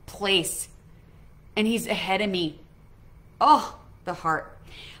rightful place. And he's ahead of me. Oh, the heart.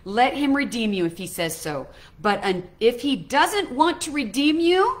 Let him redeem you if he says so. But if he doesn't want to redeem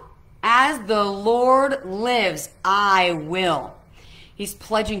you, as the Lord lives, I will. He's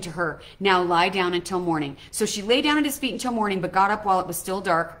pledging to her, now lie down until morning. So she lay down at his feet until morning, but got up while it was still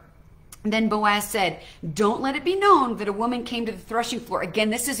dark. Then Boaz said, don't let it be known that a woman came to the threshing floor.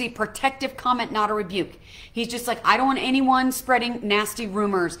 Again, this is a protective comment, not a rebuke. He's just like, I don't want anyone spreading nasty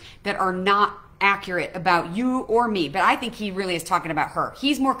rumors that are not accurate about you or me. But I think he really is talking about her.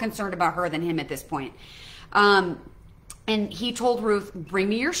 He's more concerned about her than him at this point. And he told Ruth, bring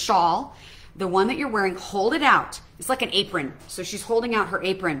me your shawl, the one that you're wearing, hold it out. It's like an apron. So she's holding out her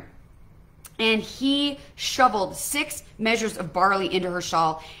apron. And he shoveled 6 measures of barley into her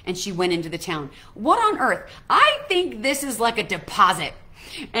shawl, and she went into the town. What on earth? I think this is like a deposit.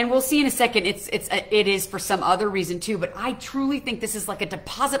 And we'll see in a second, it is for some other reason too, but I truly think this is like a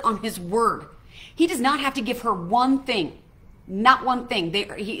deposit on his word. He does not have to give her one thing. Not one thing.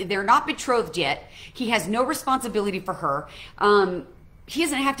 They're not betrothed yet. He has no responsibility for her. He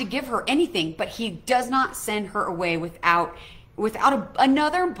doesn't have to give her anything, but he does not send her away without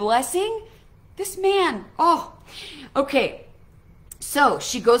another blessing. This man, oh, okay. So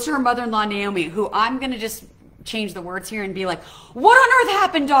she goes to her mother-in-law, Naomi, who I'm going to just change the words here and be like, what on earth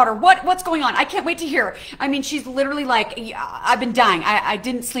happened, daughter? What's going on? I can't wait to hear. I mean, she's literally like, I've been dying. I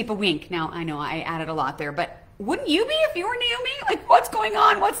didn't sleep a wink. Now, I know I added a lot there, but wouldn't you be if you were Naomi? Like, what's going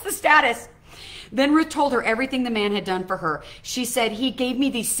on? What's the status? Then Ruth told her everything the man had done for her. She said, he gave me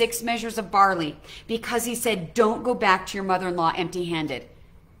these 6 measures of barley because he said, don't go back to your mother-in-law empty-handed.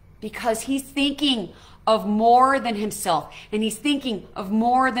 Because he's thinking of more than himself. And he's thinking of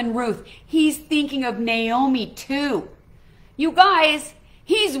more than Ruth. He's thinking of Naomi too. You guys,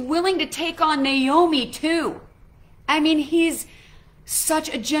 he's willing to take on Naomi too. I mean, he's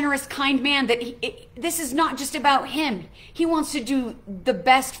such a generous, kind man that this is not just about him. He wants to do the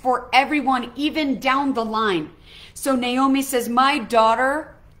best for everyone, even down the line. So Naomi says, my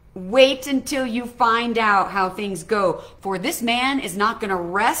daughter, wait until you find out how things go. For this man is not going to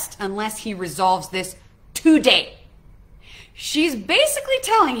rest unless he resolves this today. She's basically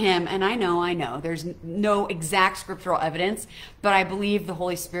telling him, and I know, there's no exact scriptural evidence, but I believe the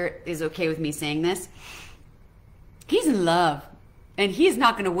Holy Spirit is okay with me saying this. He's in love. And he's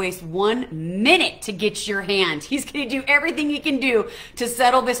not going to waste 1 minute to get your hand. He's going to do everything he can do to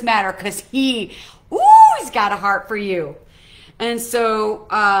settle this matter because he's got a heart for you. And so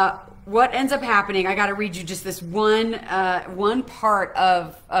what ends up happening, I got to read you just this one part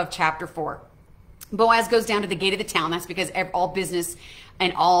of chapter 4. Boaz goes down to the gate of the town. That's because all business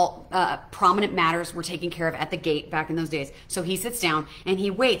and all prominent matters were taken care of at the gate back in those days. So he sits down and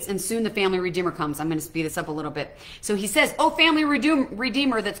he waits, and soon the family redeemer comes. I'm going to speed this up a little bit. So he says, oh, family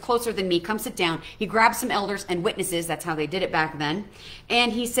redeemer that's closer than me, come sit down. He grabs some elders and witnesses. That's how they did it back then.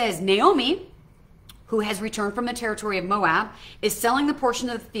 And he says, Naomi, who has returned from the territory of Moab, is selling the portion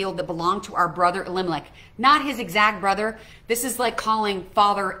of the field that belonged to our brother Elimelech. Not his exact brother. This is like calling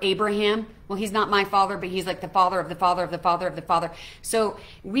father Abraham. Well, he's not my father, but he's like the father of the father of the father of the father. So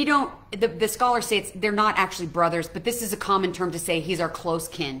we don't, the scholars say they're not actually brothers, but this is a common term to say he's our close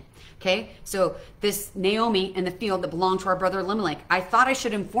kin. Okay? So this Naomi and the field that belonged to our brother Elimelech, I thought I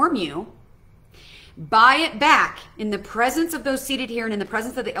should inform you, buy it back in the presence of those seated here and in the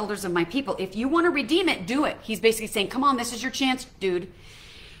presence of the elders of my people. If you want to redeem it, do it. He's basically saying, come on, this is your chance, dude.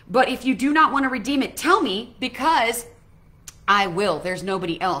 But if you do not want to redeem it, tell me, because I will. There's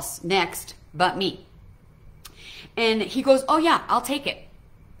nobody else next but me. And he goes, oh yeah, I'll take it.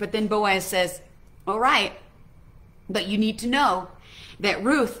 But then Boaz says, all right, but you need to know that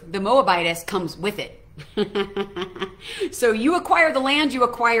Ruth, the Moabitess, comes with it. So you acquire the land, you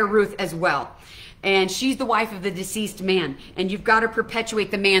acquire Ruth as well. And she's the wife of the deceased man. And you've got to perpetuate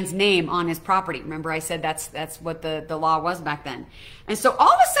the man's name on his property. Remember I said that's what the law was back then. And so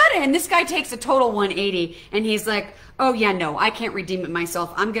all of a sudden, this guy takes a total 180. And he's like, oh yeah, no, I can't redeem it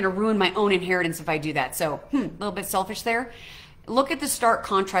myself. I'm going to ruin my own inheritance if I do that. So, a little bit selfish there. Look at the stark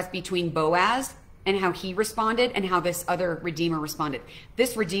contrast between Boaz and how he responded and how this other redeemer responded.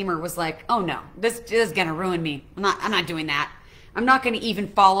 This redeemer was like, oh no, this is going to ruin me. I'm not doing that. I'm not going to even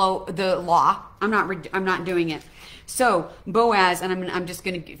follow the law. I'm not doing it. So Boaz, and I'm just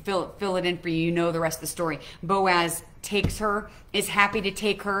going to fill it in for you. You know the rest of the story. Boaz takes her, is happy to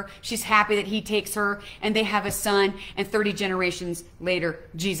take her. She's happy that he takes her, and they have a son, and 30 generations later,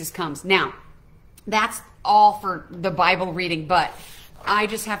 Jesus comes. Now, that's all for the Bible reading, but I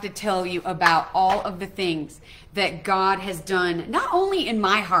just have to tell you about all of the things that God has done, not only in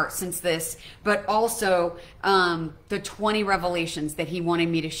my heart since this, but also the 20 revelations that he wanted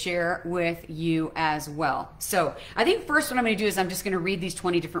me to share with you as well. So I think first what I'm going to do is I'm just going to read these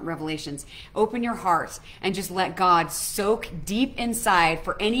 20 different revelations. Open your hearts and just let God soak deep inside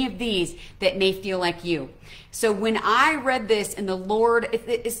for any of these that may feel like you. So when I read this, and the Lord,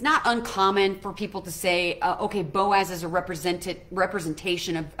 it's not uncommon for people to say, okay, Boaz is a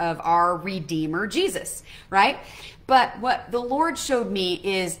representation of our Redeemer, Jesus, right? But what the Lord showed me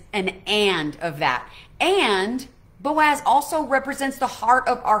is an and of that. And Boaz also represents the heart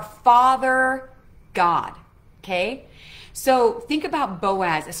of our Father God, okay? So think about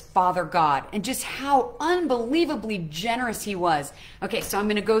Boaz as Father God and just how unbelievably generous he was. Okay, so I'm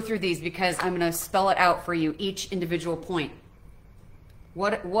going to go through these because I'm going to spell it out for you, each individual point.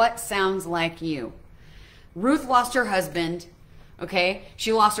 What sounds like you? Ruth lost her husband, okay?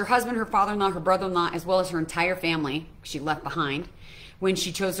 She lost her husband, her father-in-law, her brother-in-law, as well as her entire family she left behind when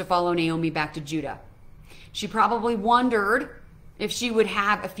she chose to follow Naomi back to Judah. She probably wondered if she would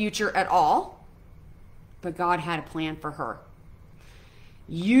have a future at all. But God had a plan for her.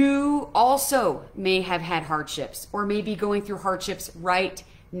 You also may have had hardships, or may be going through hardships right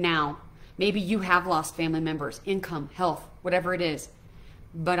now. Maybe you have lost family members, income, health, whatever it is.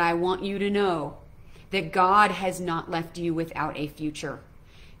 But I want you to know that God has not left you without a future.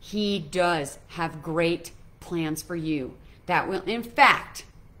 He does have great plans for you that will, in fact,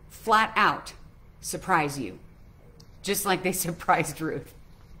 flat out surprise you, just like they surprised Ruth.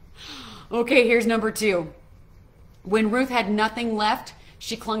 Okay, here's number 2. When Ruth had nothing left,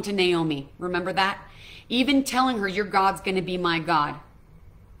 she clung to Naomi. Remember that? Even telling her, your God's going to be my God.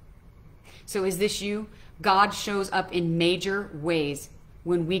 So is this you? God shows up in major ways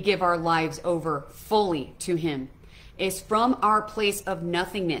when we give our lives over fully to him. It's from our place of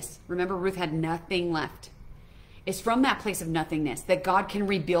nothingness. Remember, Ruth had nothing left. It's from that place of nothingness that God can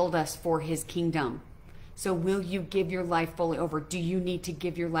rebuild us for his kingdom. So will you give your life fully over? Do you need to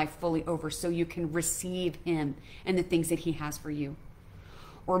give your life fully over so you can receive him and the things that he has for you?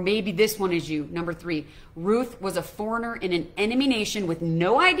 Or maybe this one is you. Number 3, Ruth was a foreigner in an enemy nation with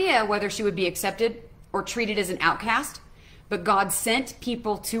no idea whether she would be accepted or treated as an outcast. But God sent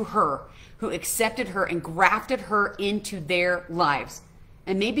people to her who accepted her and grafted her into their lives.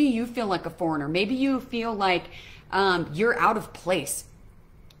 And maybe you feel like a foreigner. Maybe you feel like you're out of place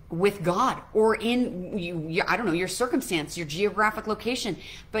with God, or in, I don't know, your circumstance, your geographic location.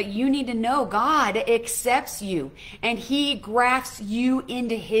 But you need to know God accepts you and he grafts you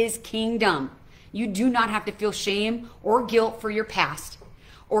into his kingdom. You do not have to feel shame or guilt for your past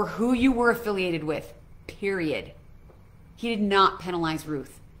or who you were affiliated with, period. He did not penalize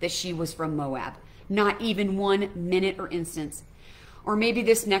Ruth that she was from Moab, not even 1 minute or instance. Or maybe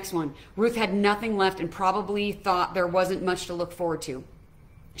this next one, Ruth had nothing left and probably thought there wasn't much to look forward to.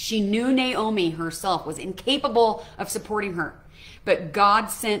 She knew Naomi herself was incapable of supporting her, but God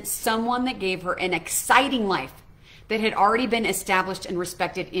sent someone that gave her an exciting life that had already been established and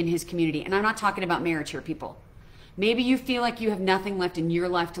respected in his community. And I'm not talking about marriage here, people. Maybe you feel like you have nothing left in your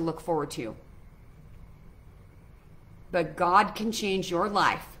life to look forward to. But God can change your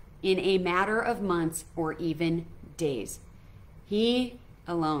life in a matter of months or even days. He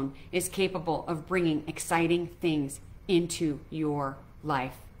alone is capable of bringing exciting things into your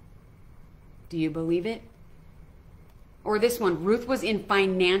life. Do you believe it? Or this one, Ruth was in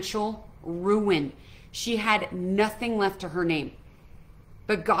financial ruin. She had nothing left to her name.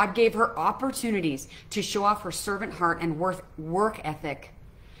 But God gave her opportunities to show off her servant heart and work ethic.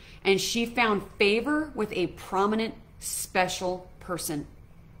 And she found favor with a prominent, special person.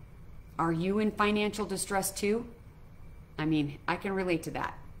 Are you in financial distress too? I mean, I can relate to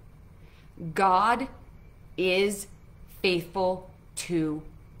that. God is faithful to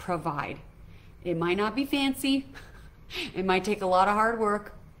provide. It might not be fancy. It might take a lot of hard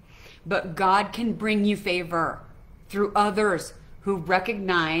work, but God can bring you favor through others who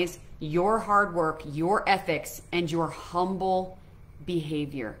recognize your hard work, your ethics, and your humble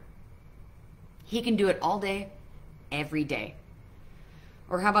behavior. He can do it all day, every day.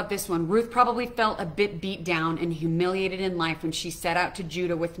 Or how about this one? Ruth probably felt a bit beat down and humiliated in life when she set out to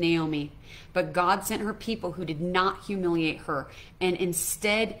Judah with Naomi. But God sent her people who did not humiliate her and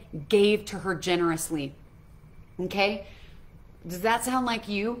instead gave to her generously. Okay? Does that sound like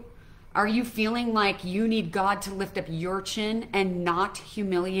you? Are you feeling like you need God to lift up your chin and not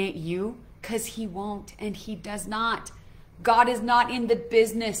humiliate you? Because he won't, and he does not. God is not in the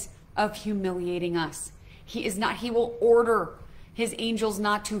business of humiliating us. He is not. He will order his angels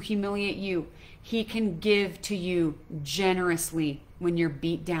not to humiliate you. He can give to you generously when you're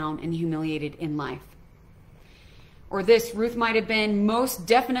beat down and humiliated in life. Or this, Ruth might have been most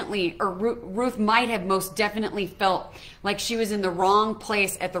definitely, or Ruth might have most definitely felt like she was in the wrong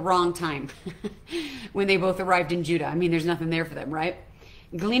place at the wrong time when they both arrived in Judah. I mean, there's nothing there for them, right?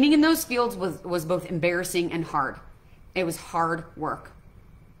 Gleaning in those fields was both embarrassing and hard. It was hard work.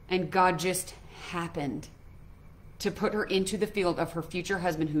 And God just happened to put her into the field of her future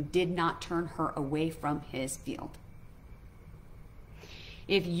husband, who did not turn her away from his field.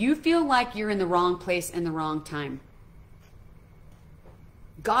 If you feel like you're in the wrong place in the wrong time,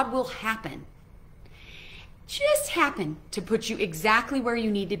 God will just happen to put you exactly where you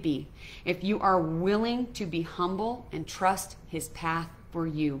need to be if you are willing to be humble and trust his path for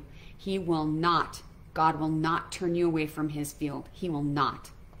you. God will not turn you away from his field. He will not.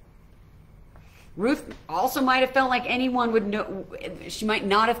 Ruth also might have felt like anyone would know. She might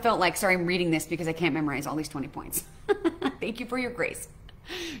not have felt like, sorry, I'm reading this because I can't memorize all these 20 points. Thank you for your grace.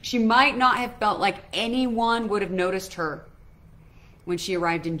 She might not have felt like anyone would have noticed her when she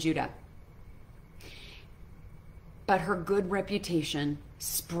arrived in Judah. But her good reputation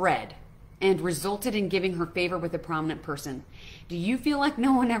spread and resulted in giving her favor with a prominent person. Do you feel like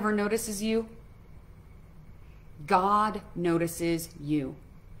no one ever notices you? God notices you.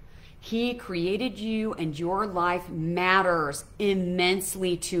 He created you, and your life matters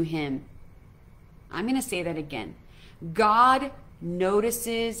immensely to him. I'm going to say that again. God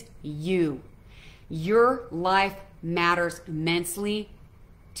notices you. Your life matters immensely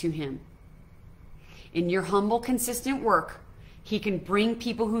to him. In your humble, consistent work, he can bring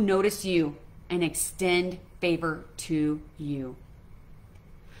people who notice you and extend favor to you.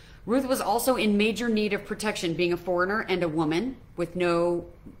 Ruth was also in major need of protection, being a foreigner and a woman with no,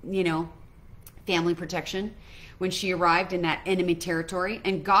 family protection when she arrived in that enemy territory,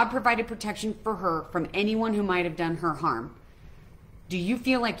 and God provided protection for her from anyone who might have done her harm. Do you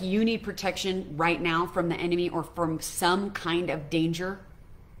feel like you need protection right now from the enemy or from some kind of danger?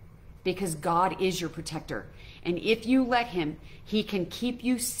 Because God is your protector. And if you let him, he can keep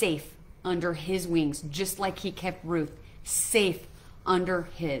you safe under his wings, just like he kept Ruth safe under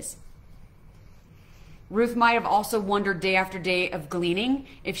his. Ruth might have also wondered day after day of gleaning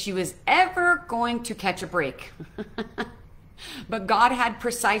if she was ever going to catch a break. But God had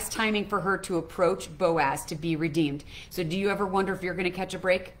precise timing for her to approach Boaz to be redeemed. So do you ever wonder if you're going to catch a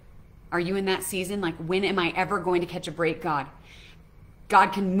break? Are you in that season? Like, when am I ever going to catch a break, God?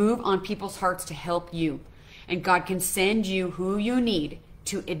 God can move on people's hearts to help you. And God can send you who you need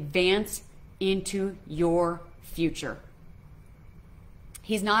to advance into your future.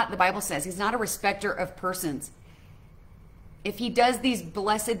 He's not, the Bible says, he's not a respecter of persons. If he does these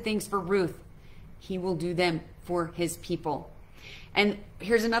blessed things for Ruth, he will do them for his people. And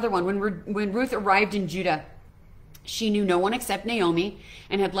here's another one. When Ruth arrived in Judah, she knew no one except Naomi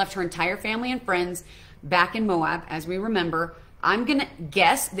and had left her entire family and friends back in Moab, as we remember. I'm going to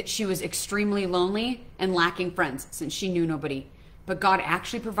guess that she was extremely lonely and lacking friends since she knew nobody. But God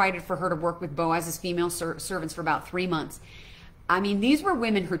actually provided for her to work with Boaz's female servants for about 3 months. I mean, these were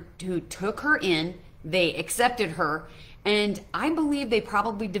women who took her in, they accepted her, and I believe they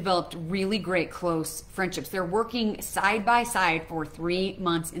probably developed really great close friendships. They're working side by side for 3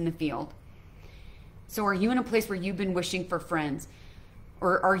 months in the field. So are you in a place where you've been wishing for friends?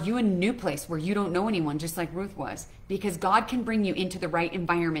 Or are you in a new place where you don't know anyone, just like Ruth was? Because God can bring you into the right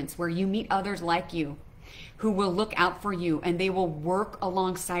environments where you meet others like you who will look out for you, and they will work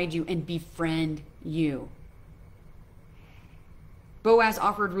alongside you and befriend you. Boaz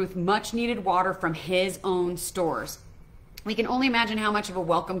offered Ruth much needed water from his own stores. We can only imagine how much of a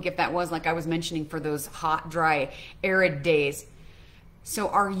welcome gift that was, like I was mentioning, for those hot, dry, arid days. So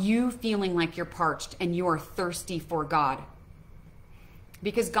are you feeling like you're parched and you are thirsty for God?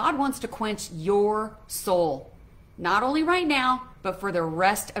 Because God wants to quench your soul, not only right now, but for the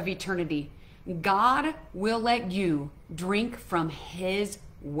rest of eternity. God will let you drink from his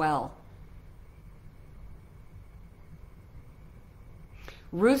well.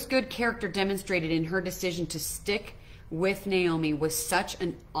 Ruth's good character demonstrated in her decision to stick with Naomi was such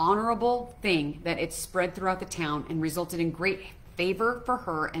an honorable thing that it spread throughout the town and resulted in great favor for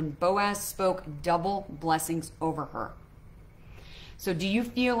her, and Boaz spoke double blessings over her. So do you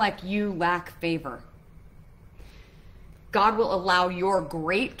feel like you lack favor? God will allow your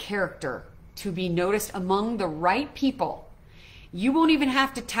great character to be noticed among the right people, You won't even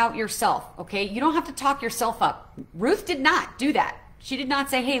have to tout yourself, okay? You don't have to talk yourself up. Ruth did not do that. She did not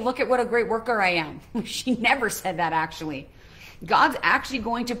say, hey, look at what a great worker I am. She never said that, actually. God's actually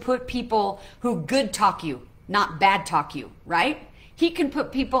going to put people who good talk you, not bad talk you, right? He can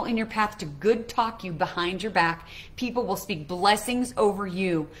put people in your path to good talk you behind your back. People will speak blessings over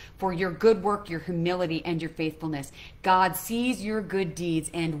you for your good work, your humility, and your faithfulness. God sees your good deeds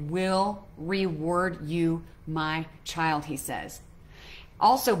and will reward you, my child, he says.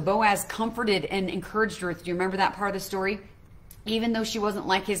 Also, Boaz comforted and encouraged Ruth. Do you remember that part of the story? Even though she wasn't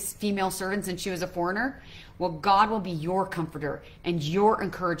like his female servants and she was a foreigner, well, God will be your comforter and your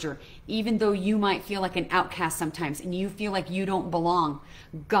encourager. Even though you might feel like an outcast sometimes and you feel like you don't belong,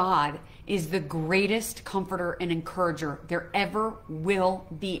 God is the greatest comforter and encourager there ever will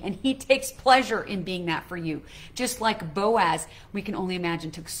be. And he takes pleasure in being that for you. Just like Boaz, we can only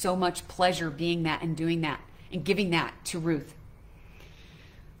imagine, took so much pleasure being that and doing that and giving that to Ruth.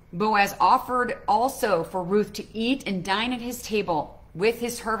 Boaz offered also for Ruth to eat and dine at his table with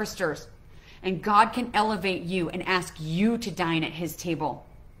his harvesters. And God can elevate you and ask you to dine at his table.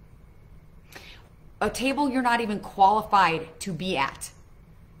 A table you're not even qualified to be at.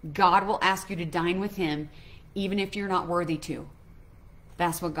 God will ask you to dine with him even if you're not worthy to.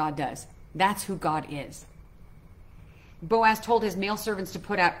 That's what God does. That's who God is. Boaz told his male servants to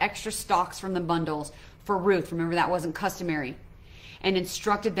put out extra stalks from the bundles for Ruth. Remember, that wasn't customary. And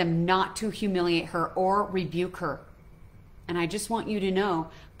instructed them not to humiliate her or rebuke her. And I just want you to know,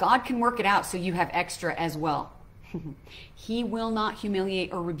 God can work it out so you have extra as well. He will not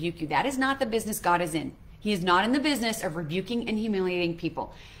humiliate or rebuke you. That is not the business God is in. He is not in the business of rebuking and humiliating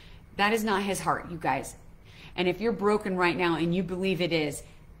people. That is not his heart, you guys. And if you're broken right now and you believe it is,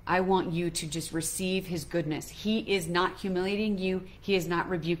 I want you to just receive his goodness. He is not humiliating you. He is not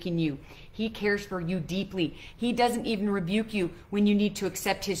rebuking you. He cares for you deeply. He doesn't even rebuke you when you need to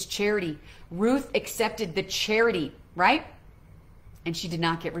accept his charity. Ruth accepted the charity, right? And she did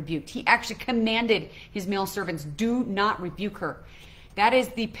not get rebuked. He actually commanded his male servants, do not rebuke her. That is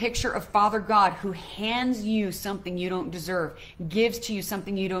the picture of Father God, who hands you something you don't deserve, gives to you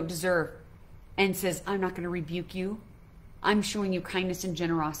something you don't deserve, and says, I'm not going to rebuke you. I'm showing you kindness and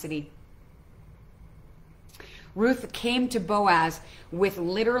generosity. Ruth came to Boaz with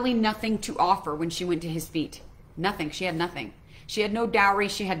literally nothing to offer when she went to his feet. Nothing. She had nothing. She had no dowry.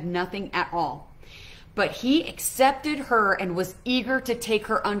 She had nothing at all. But he accepted her and was eager to take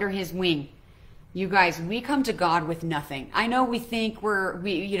her under his wing. You guys, we come to God with nothing. I know we think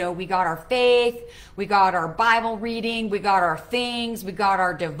we got our faith, we got our Bible reading, we got our things, we got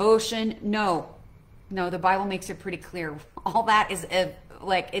our devotion. No, the Bible makes it pretty clear. All that is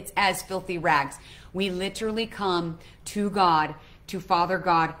it's as filthy rags. We literally come to God, to Father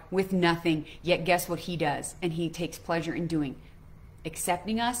God, with nothing. Yet guess what he does? And he takes pleasure in doing?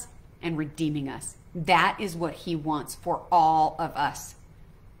 Accepting us and redeeming us. That is what he wants for all of us.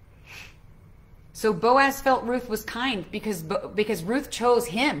 So Boaz felt Ruth was kind because Ruth chose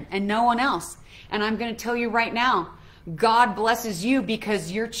him and no one else. And I'm going to tell you right now, God blesses you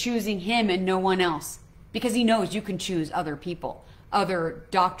because you're choosing him and no one else. Because he knows you can choose other people, other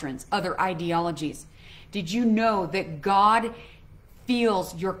doctrines, other ideologies. Did you know that God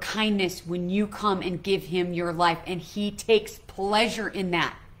feels your kindness when you come and give him your life, and he takes pleasure in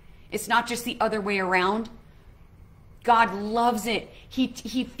that? It's not just the other way around. God loves it. He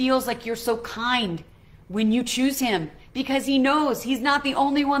feels like you're so kind when you choose him because he knows he's not the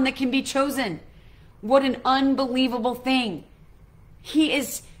only one that can be chosen. What an unbelievable thing. He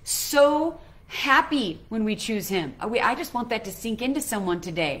is so happy when we choose him. I just want that to sink into someone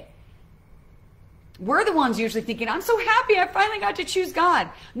today. We're the ones usually thinking, I'm so happy I finally got to choose God.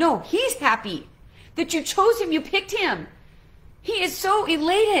 No, he's happy that you chose him, you picked him. He is so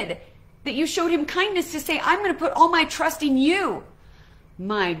elated that you showed him kindness to say, I'm going to put all my trust in you.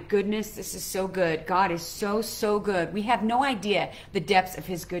 My goodness, this is so good. God is so, so good. We have no idea the depths of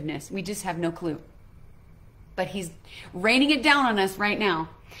his goodness. We just have no clue. But he's raining it down on us right now.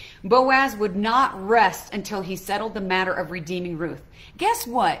 Boaz would not rest until he settled the matter of redeeming Ruth. Guess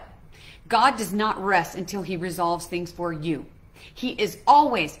what? God does not rest until he resolves things for you. He is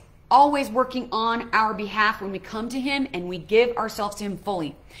always working on our behalf when we come to him and we give ourselves to him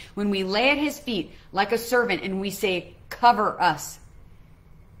fully. When we lay at his feet like a servant and we say, cover us,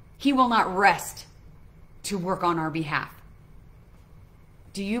 he will not rest to work on our behalf.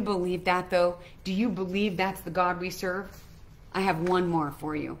 Do you believe that though? Do you believe that's the God we serve? I have one more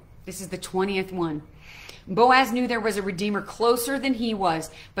for you. This is the 20th one. Boaz knew there was a redeemer closer than he was,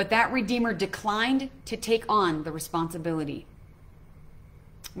 but that redeemer declined to take on the responsibility.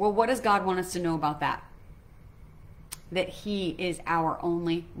 Well, what does God want us to know about that? that he is our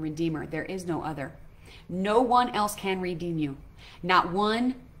only Redeemer. There is no other. No one else can redeem you. Not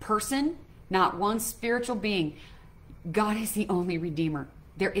one person, not one spiritual being. God is the only Redeemer.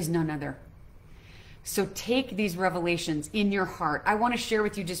 There is none other. So take these revelations in your heart. I want to share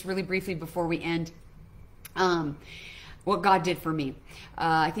with you just really briefly before we end what God did for me.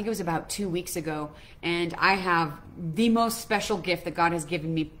 I think it was about 2 weeks ago, and I have the most special gift that God has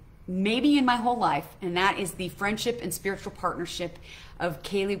given me maybe in my whole life, and that is the friendship and spiritual partnership of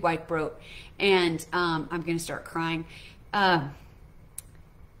Kaylee Whitebroat. And I'm going to start crying.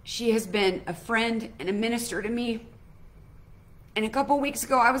 She has been a friend and a minister to me. And a couple weeks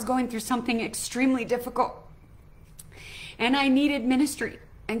ago, I was going through something extremely difficult, and I needed ministry.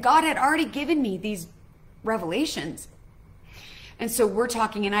 And God had already given me these revelations. And so we're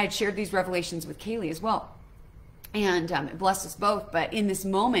talking, and I had shared these revelations with Kaylee as well. And it blessed us both. But in this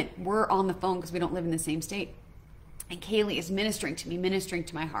moment, we're on the phone because we don't live in the same state. And Kaylee is ministering to me, ministering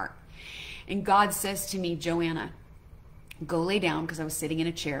to my heart. And God says to me, Joanna, go lay down, because I was sitting in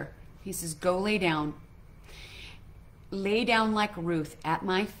a chair. He says, go lay down. Lay down like Ruth at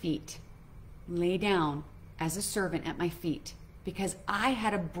my feet. Lay down as a servant at my feet. Because I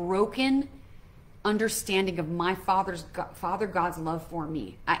had a broken understanding of my Father God's love for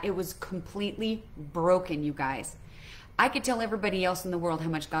me. It was completely broken, you guys. I could tell everybody else in the world how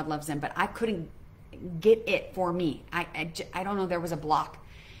much God loves them, but I couldn't get it for me. I don't know, there was a block.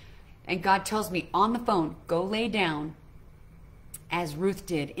 And God tells me on the phone, go lay down as Ruth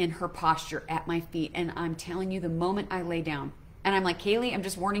did in her posture at my feet. And I'm telling you, the moment I lay down, and I'm like, Kaylee, I'm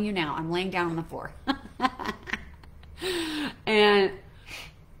just warning you now, I'm laying down on the floor. And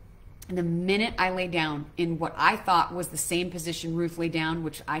the minute I lay down in what I thought was the same position Ruth lay down,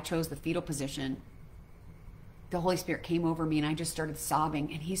 which I chose the fetal position, the Holy Spirit came over me and I just started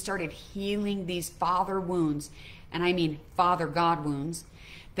sobbing. And he started healing these father wounds, and I mean Father God wounds,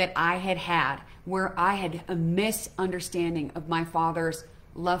 that I had had, where I had a misunderstanding of my Father's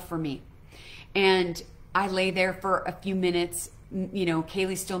love for me. And I lay there for a few minutes, you know,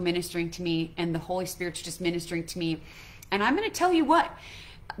 Kaylee's still ministering to me, and the Holy Spirit's just ministering to me. And I'm going to tell you what,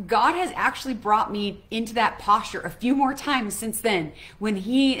 God has actually brought me into that posture a few more times since then, when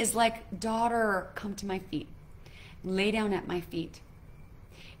he is like, daughter, come to my feet, lay down at my feet.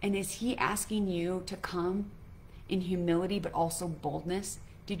 And is he asking you to come in humility, but also boldness?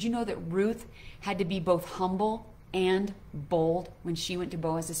 Did you know that Ruth had to be both humble and bold when she went to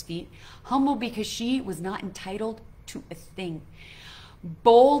Boaz's feet? Humble because she was not entitled to a thing.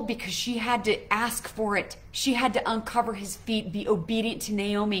 Bold because she had to ask for it. She had to uncover his feet, be obedient to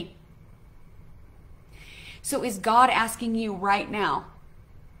Naomi. So is God asking you right now,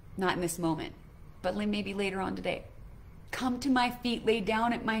 not in this moment, but maybe later on today, come to my feet, lay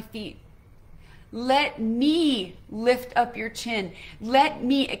down at my feet. Let me lift up your chin. Let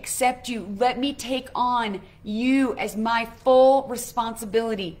me accept you. Let me take on you as my full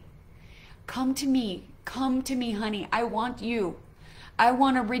responsibility. Come to me, honey. I want you. I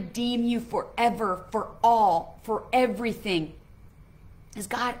want to redeem you forever, for all, for everything. Is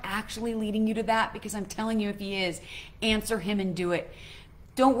God actually leading you to that? Because I'm telling you, if he is, answer him and do it.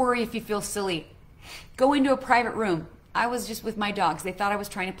 Don't worry if you feel silly. Go into a private room. I was just with my dogs. They thought I was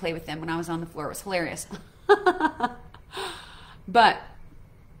trying to play with them when I was on the floor. It was hilarious. But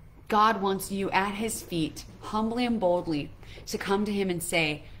God wants you at his feet, humbly and boldly, to come to him and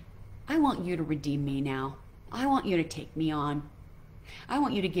say, I want you to redeem me now. I want you to take me on. I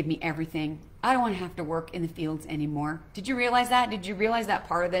want you to give me everything. I don't want to have to work in the fields anymore. Did you realize that? Did you realize that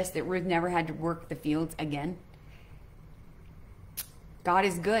part of this, that Ruth never had to work the fields again? God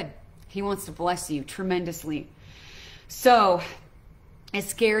is good. He wants to bless you tremendously. So, as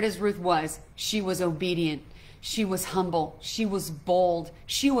scared as Ruth was, she was obedient. She was humble. She was bold.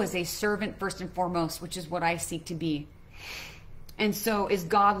 She was a servant first and foremost, which is what I seek to be. And so, is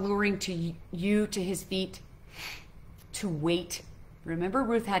God luring to you to his feet to wait? Remember,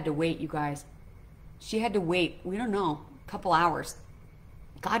 Ruth had to wait, you guys. She had to wait. We don't know, a couple hours.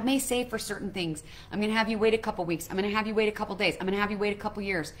 God may say for certain things, I'm going to have you wait a couple weeks. I'm going to have you wait a couple days. I'm going to have you wait a couple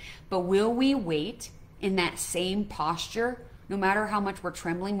years. But will we wait in that same posture? No matter how much we're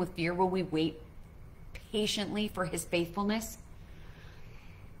trembling with fear, will we wait patiently for his faithfulness?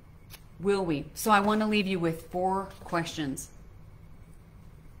 Will we? So I want to leave you with 4 questions.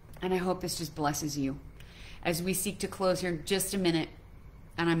 And I hope this just blesses you as we seek to close here in just a minute.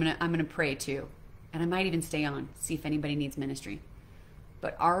 And I'm gonna pray too. And I might even stay on, see if anybody needs ministry.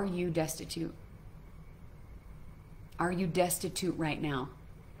 But are you destitute? Are you destitute right now?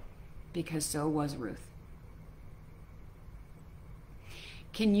 Because so was Ruth.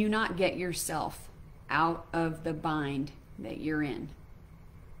 Can you not get yourself out of the bind that you're in.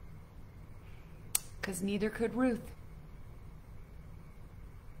 Because neither could Ruth.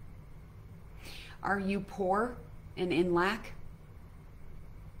 Are you poor and in lack?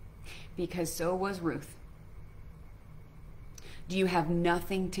 Because so was Ruth. Do you have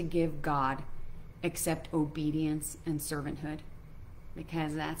nothing to give God except obedience and servanthood?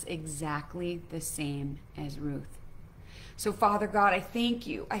 Because that's exactly the same as Ruth. So Father God, I thank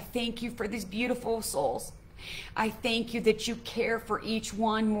you. I thank you for these beautiful souls. I thank you that you care for each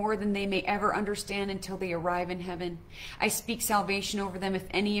one more than they may ever understand until they arrive in heaven. I speak salvation over them if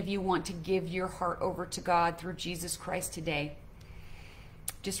any of you want to give your heart over to God through Jesus Christ today.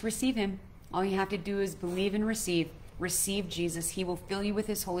 Just receive him. All you have to do is believe and receive. Receive Jesus. He will fill you with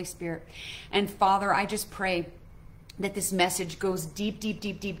his Holy Spirit. And Father, I just pray that this message goes deep, deep,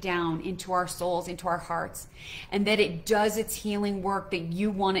 deep, deep down into our souls, into our hearts, and that it does its healing work that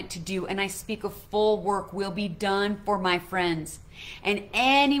you want it to do. And I speak of full work will be done for my friends. And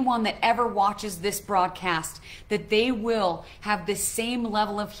anyone that ever watches this broadcast, that they will have the same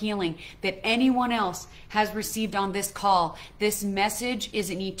level of healing that anyone else has received on this call. This message is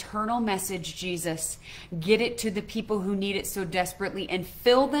an eternal message, Jesus. Get it to the people who need it so desperately and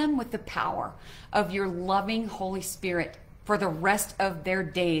fill them with the power of your loving Holy Spirit for the rest of their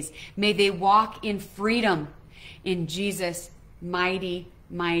days. May they walk in freedom in Jesus' mighty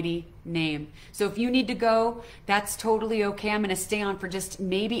name. So if you need to go, that's totally okay. I'm going to stay on for just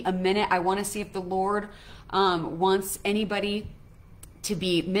maybe a minute. I want to see if the Lord wants anybody to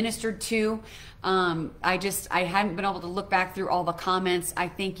be ministered to. I haven't been able to look back through all the comments. I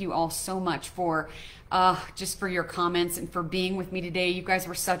thank you all so much for just for your comments and for being with me today. You guys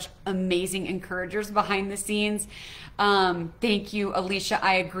were such amazing encouragers behind the scenes. Thank you, Alicia.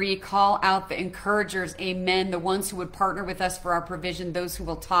 I agree. Call out the encouragers. Amen. The ones who would partner with us for our provision, those who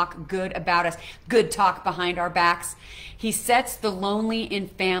will talk good about us, good talk behind our backs. He sets the lonely in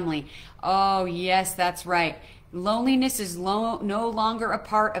family. Oh, yes, that's right. Loneliness is no longer a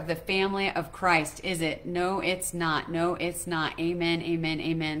part of the family of Christ, is it? No, it's not. No, it's not. Amen, amen,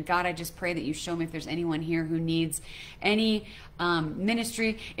 amen. God, I just pray that you show me if there's anyone here who needs any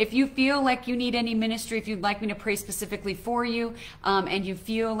ministry. If you feel like you need any ministry, if you'd like me to pray specifically for you, and you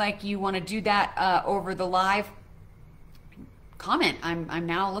feel like you want to do that over the live, comment. I'm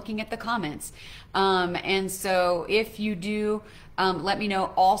now looking at the comments. And so if you do, let me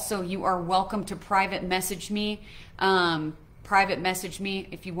know. Also, you are welcome to private message me. Private message me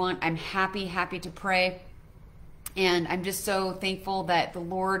if you want. I'm happy to pray. And I'm just so thankful that the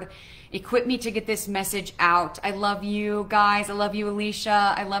Lord equipped me to get this message out. I love you guys. I love you,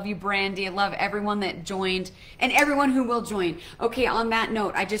 Alicia. I love you, Brandy. I love everyone that joined and everyone who will join. Okay, on that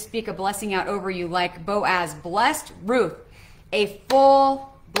note, I just speak a blessing out over you like Boaz blessed Ruth. A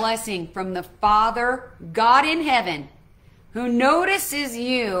full blessing from the Father, God in heaven, who notices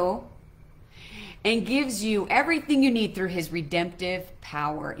you and gives you everything you need through his redemptive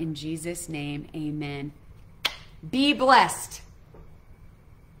power. In Jesus' name, amen. Be blessed.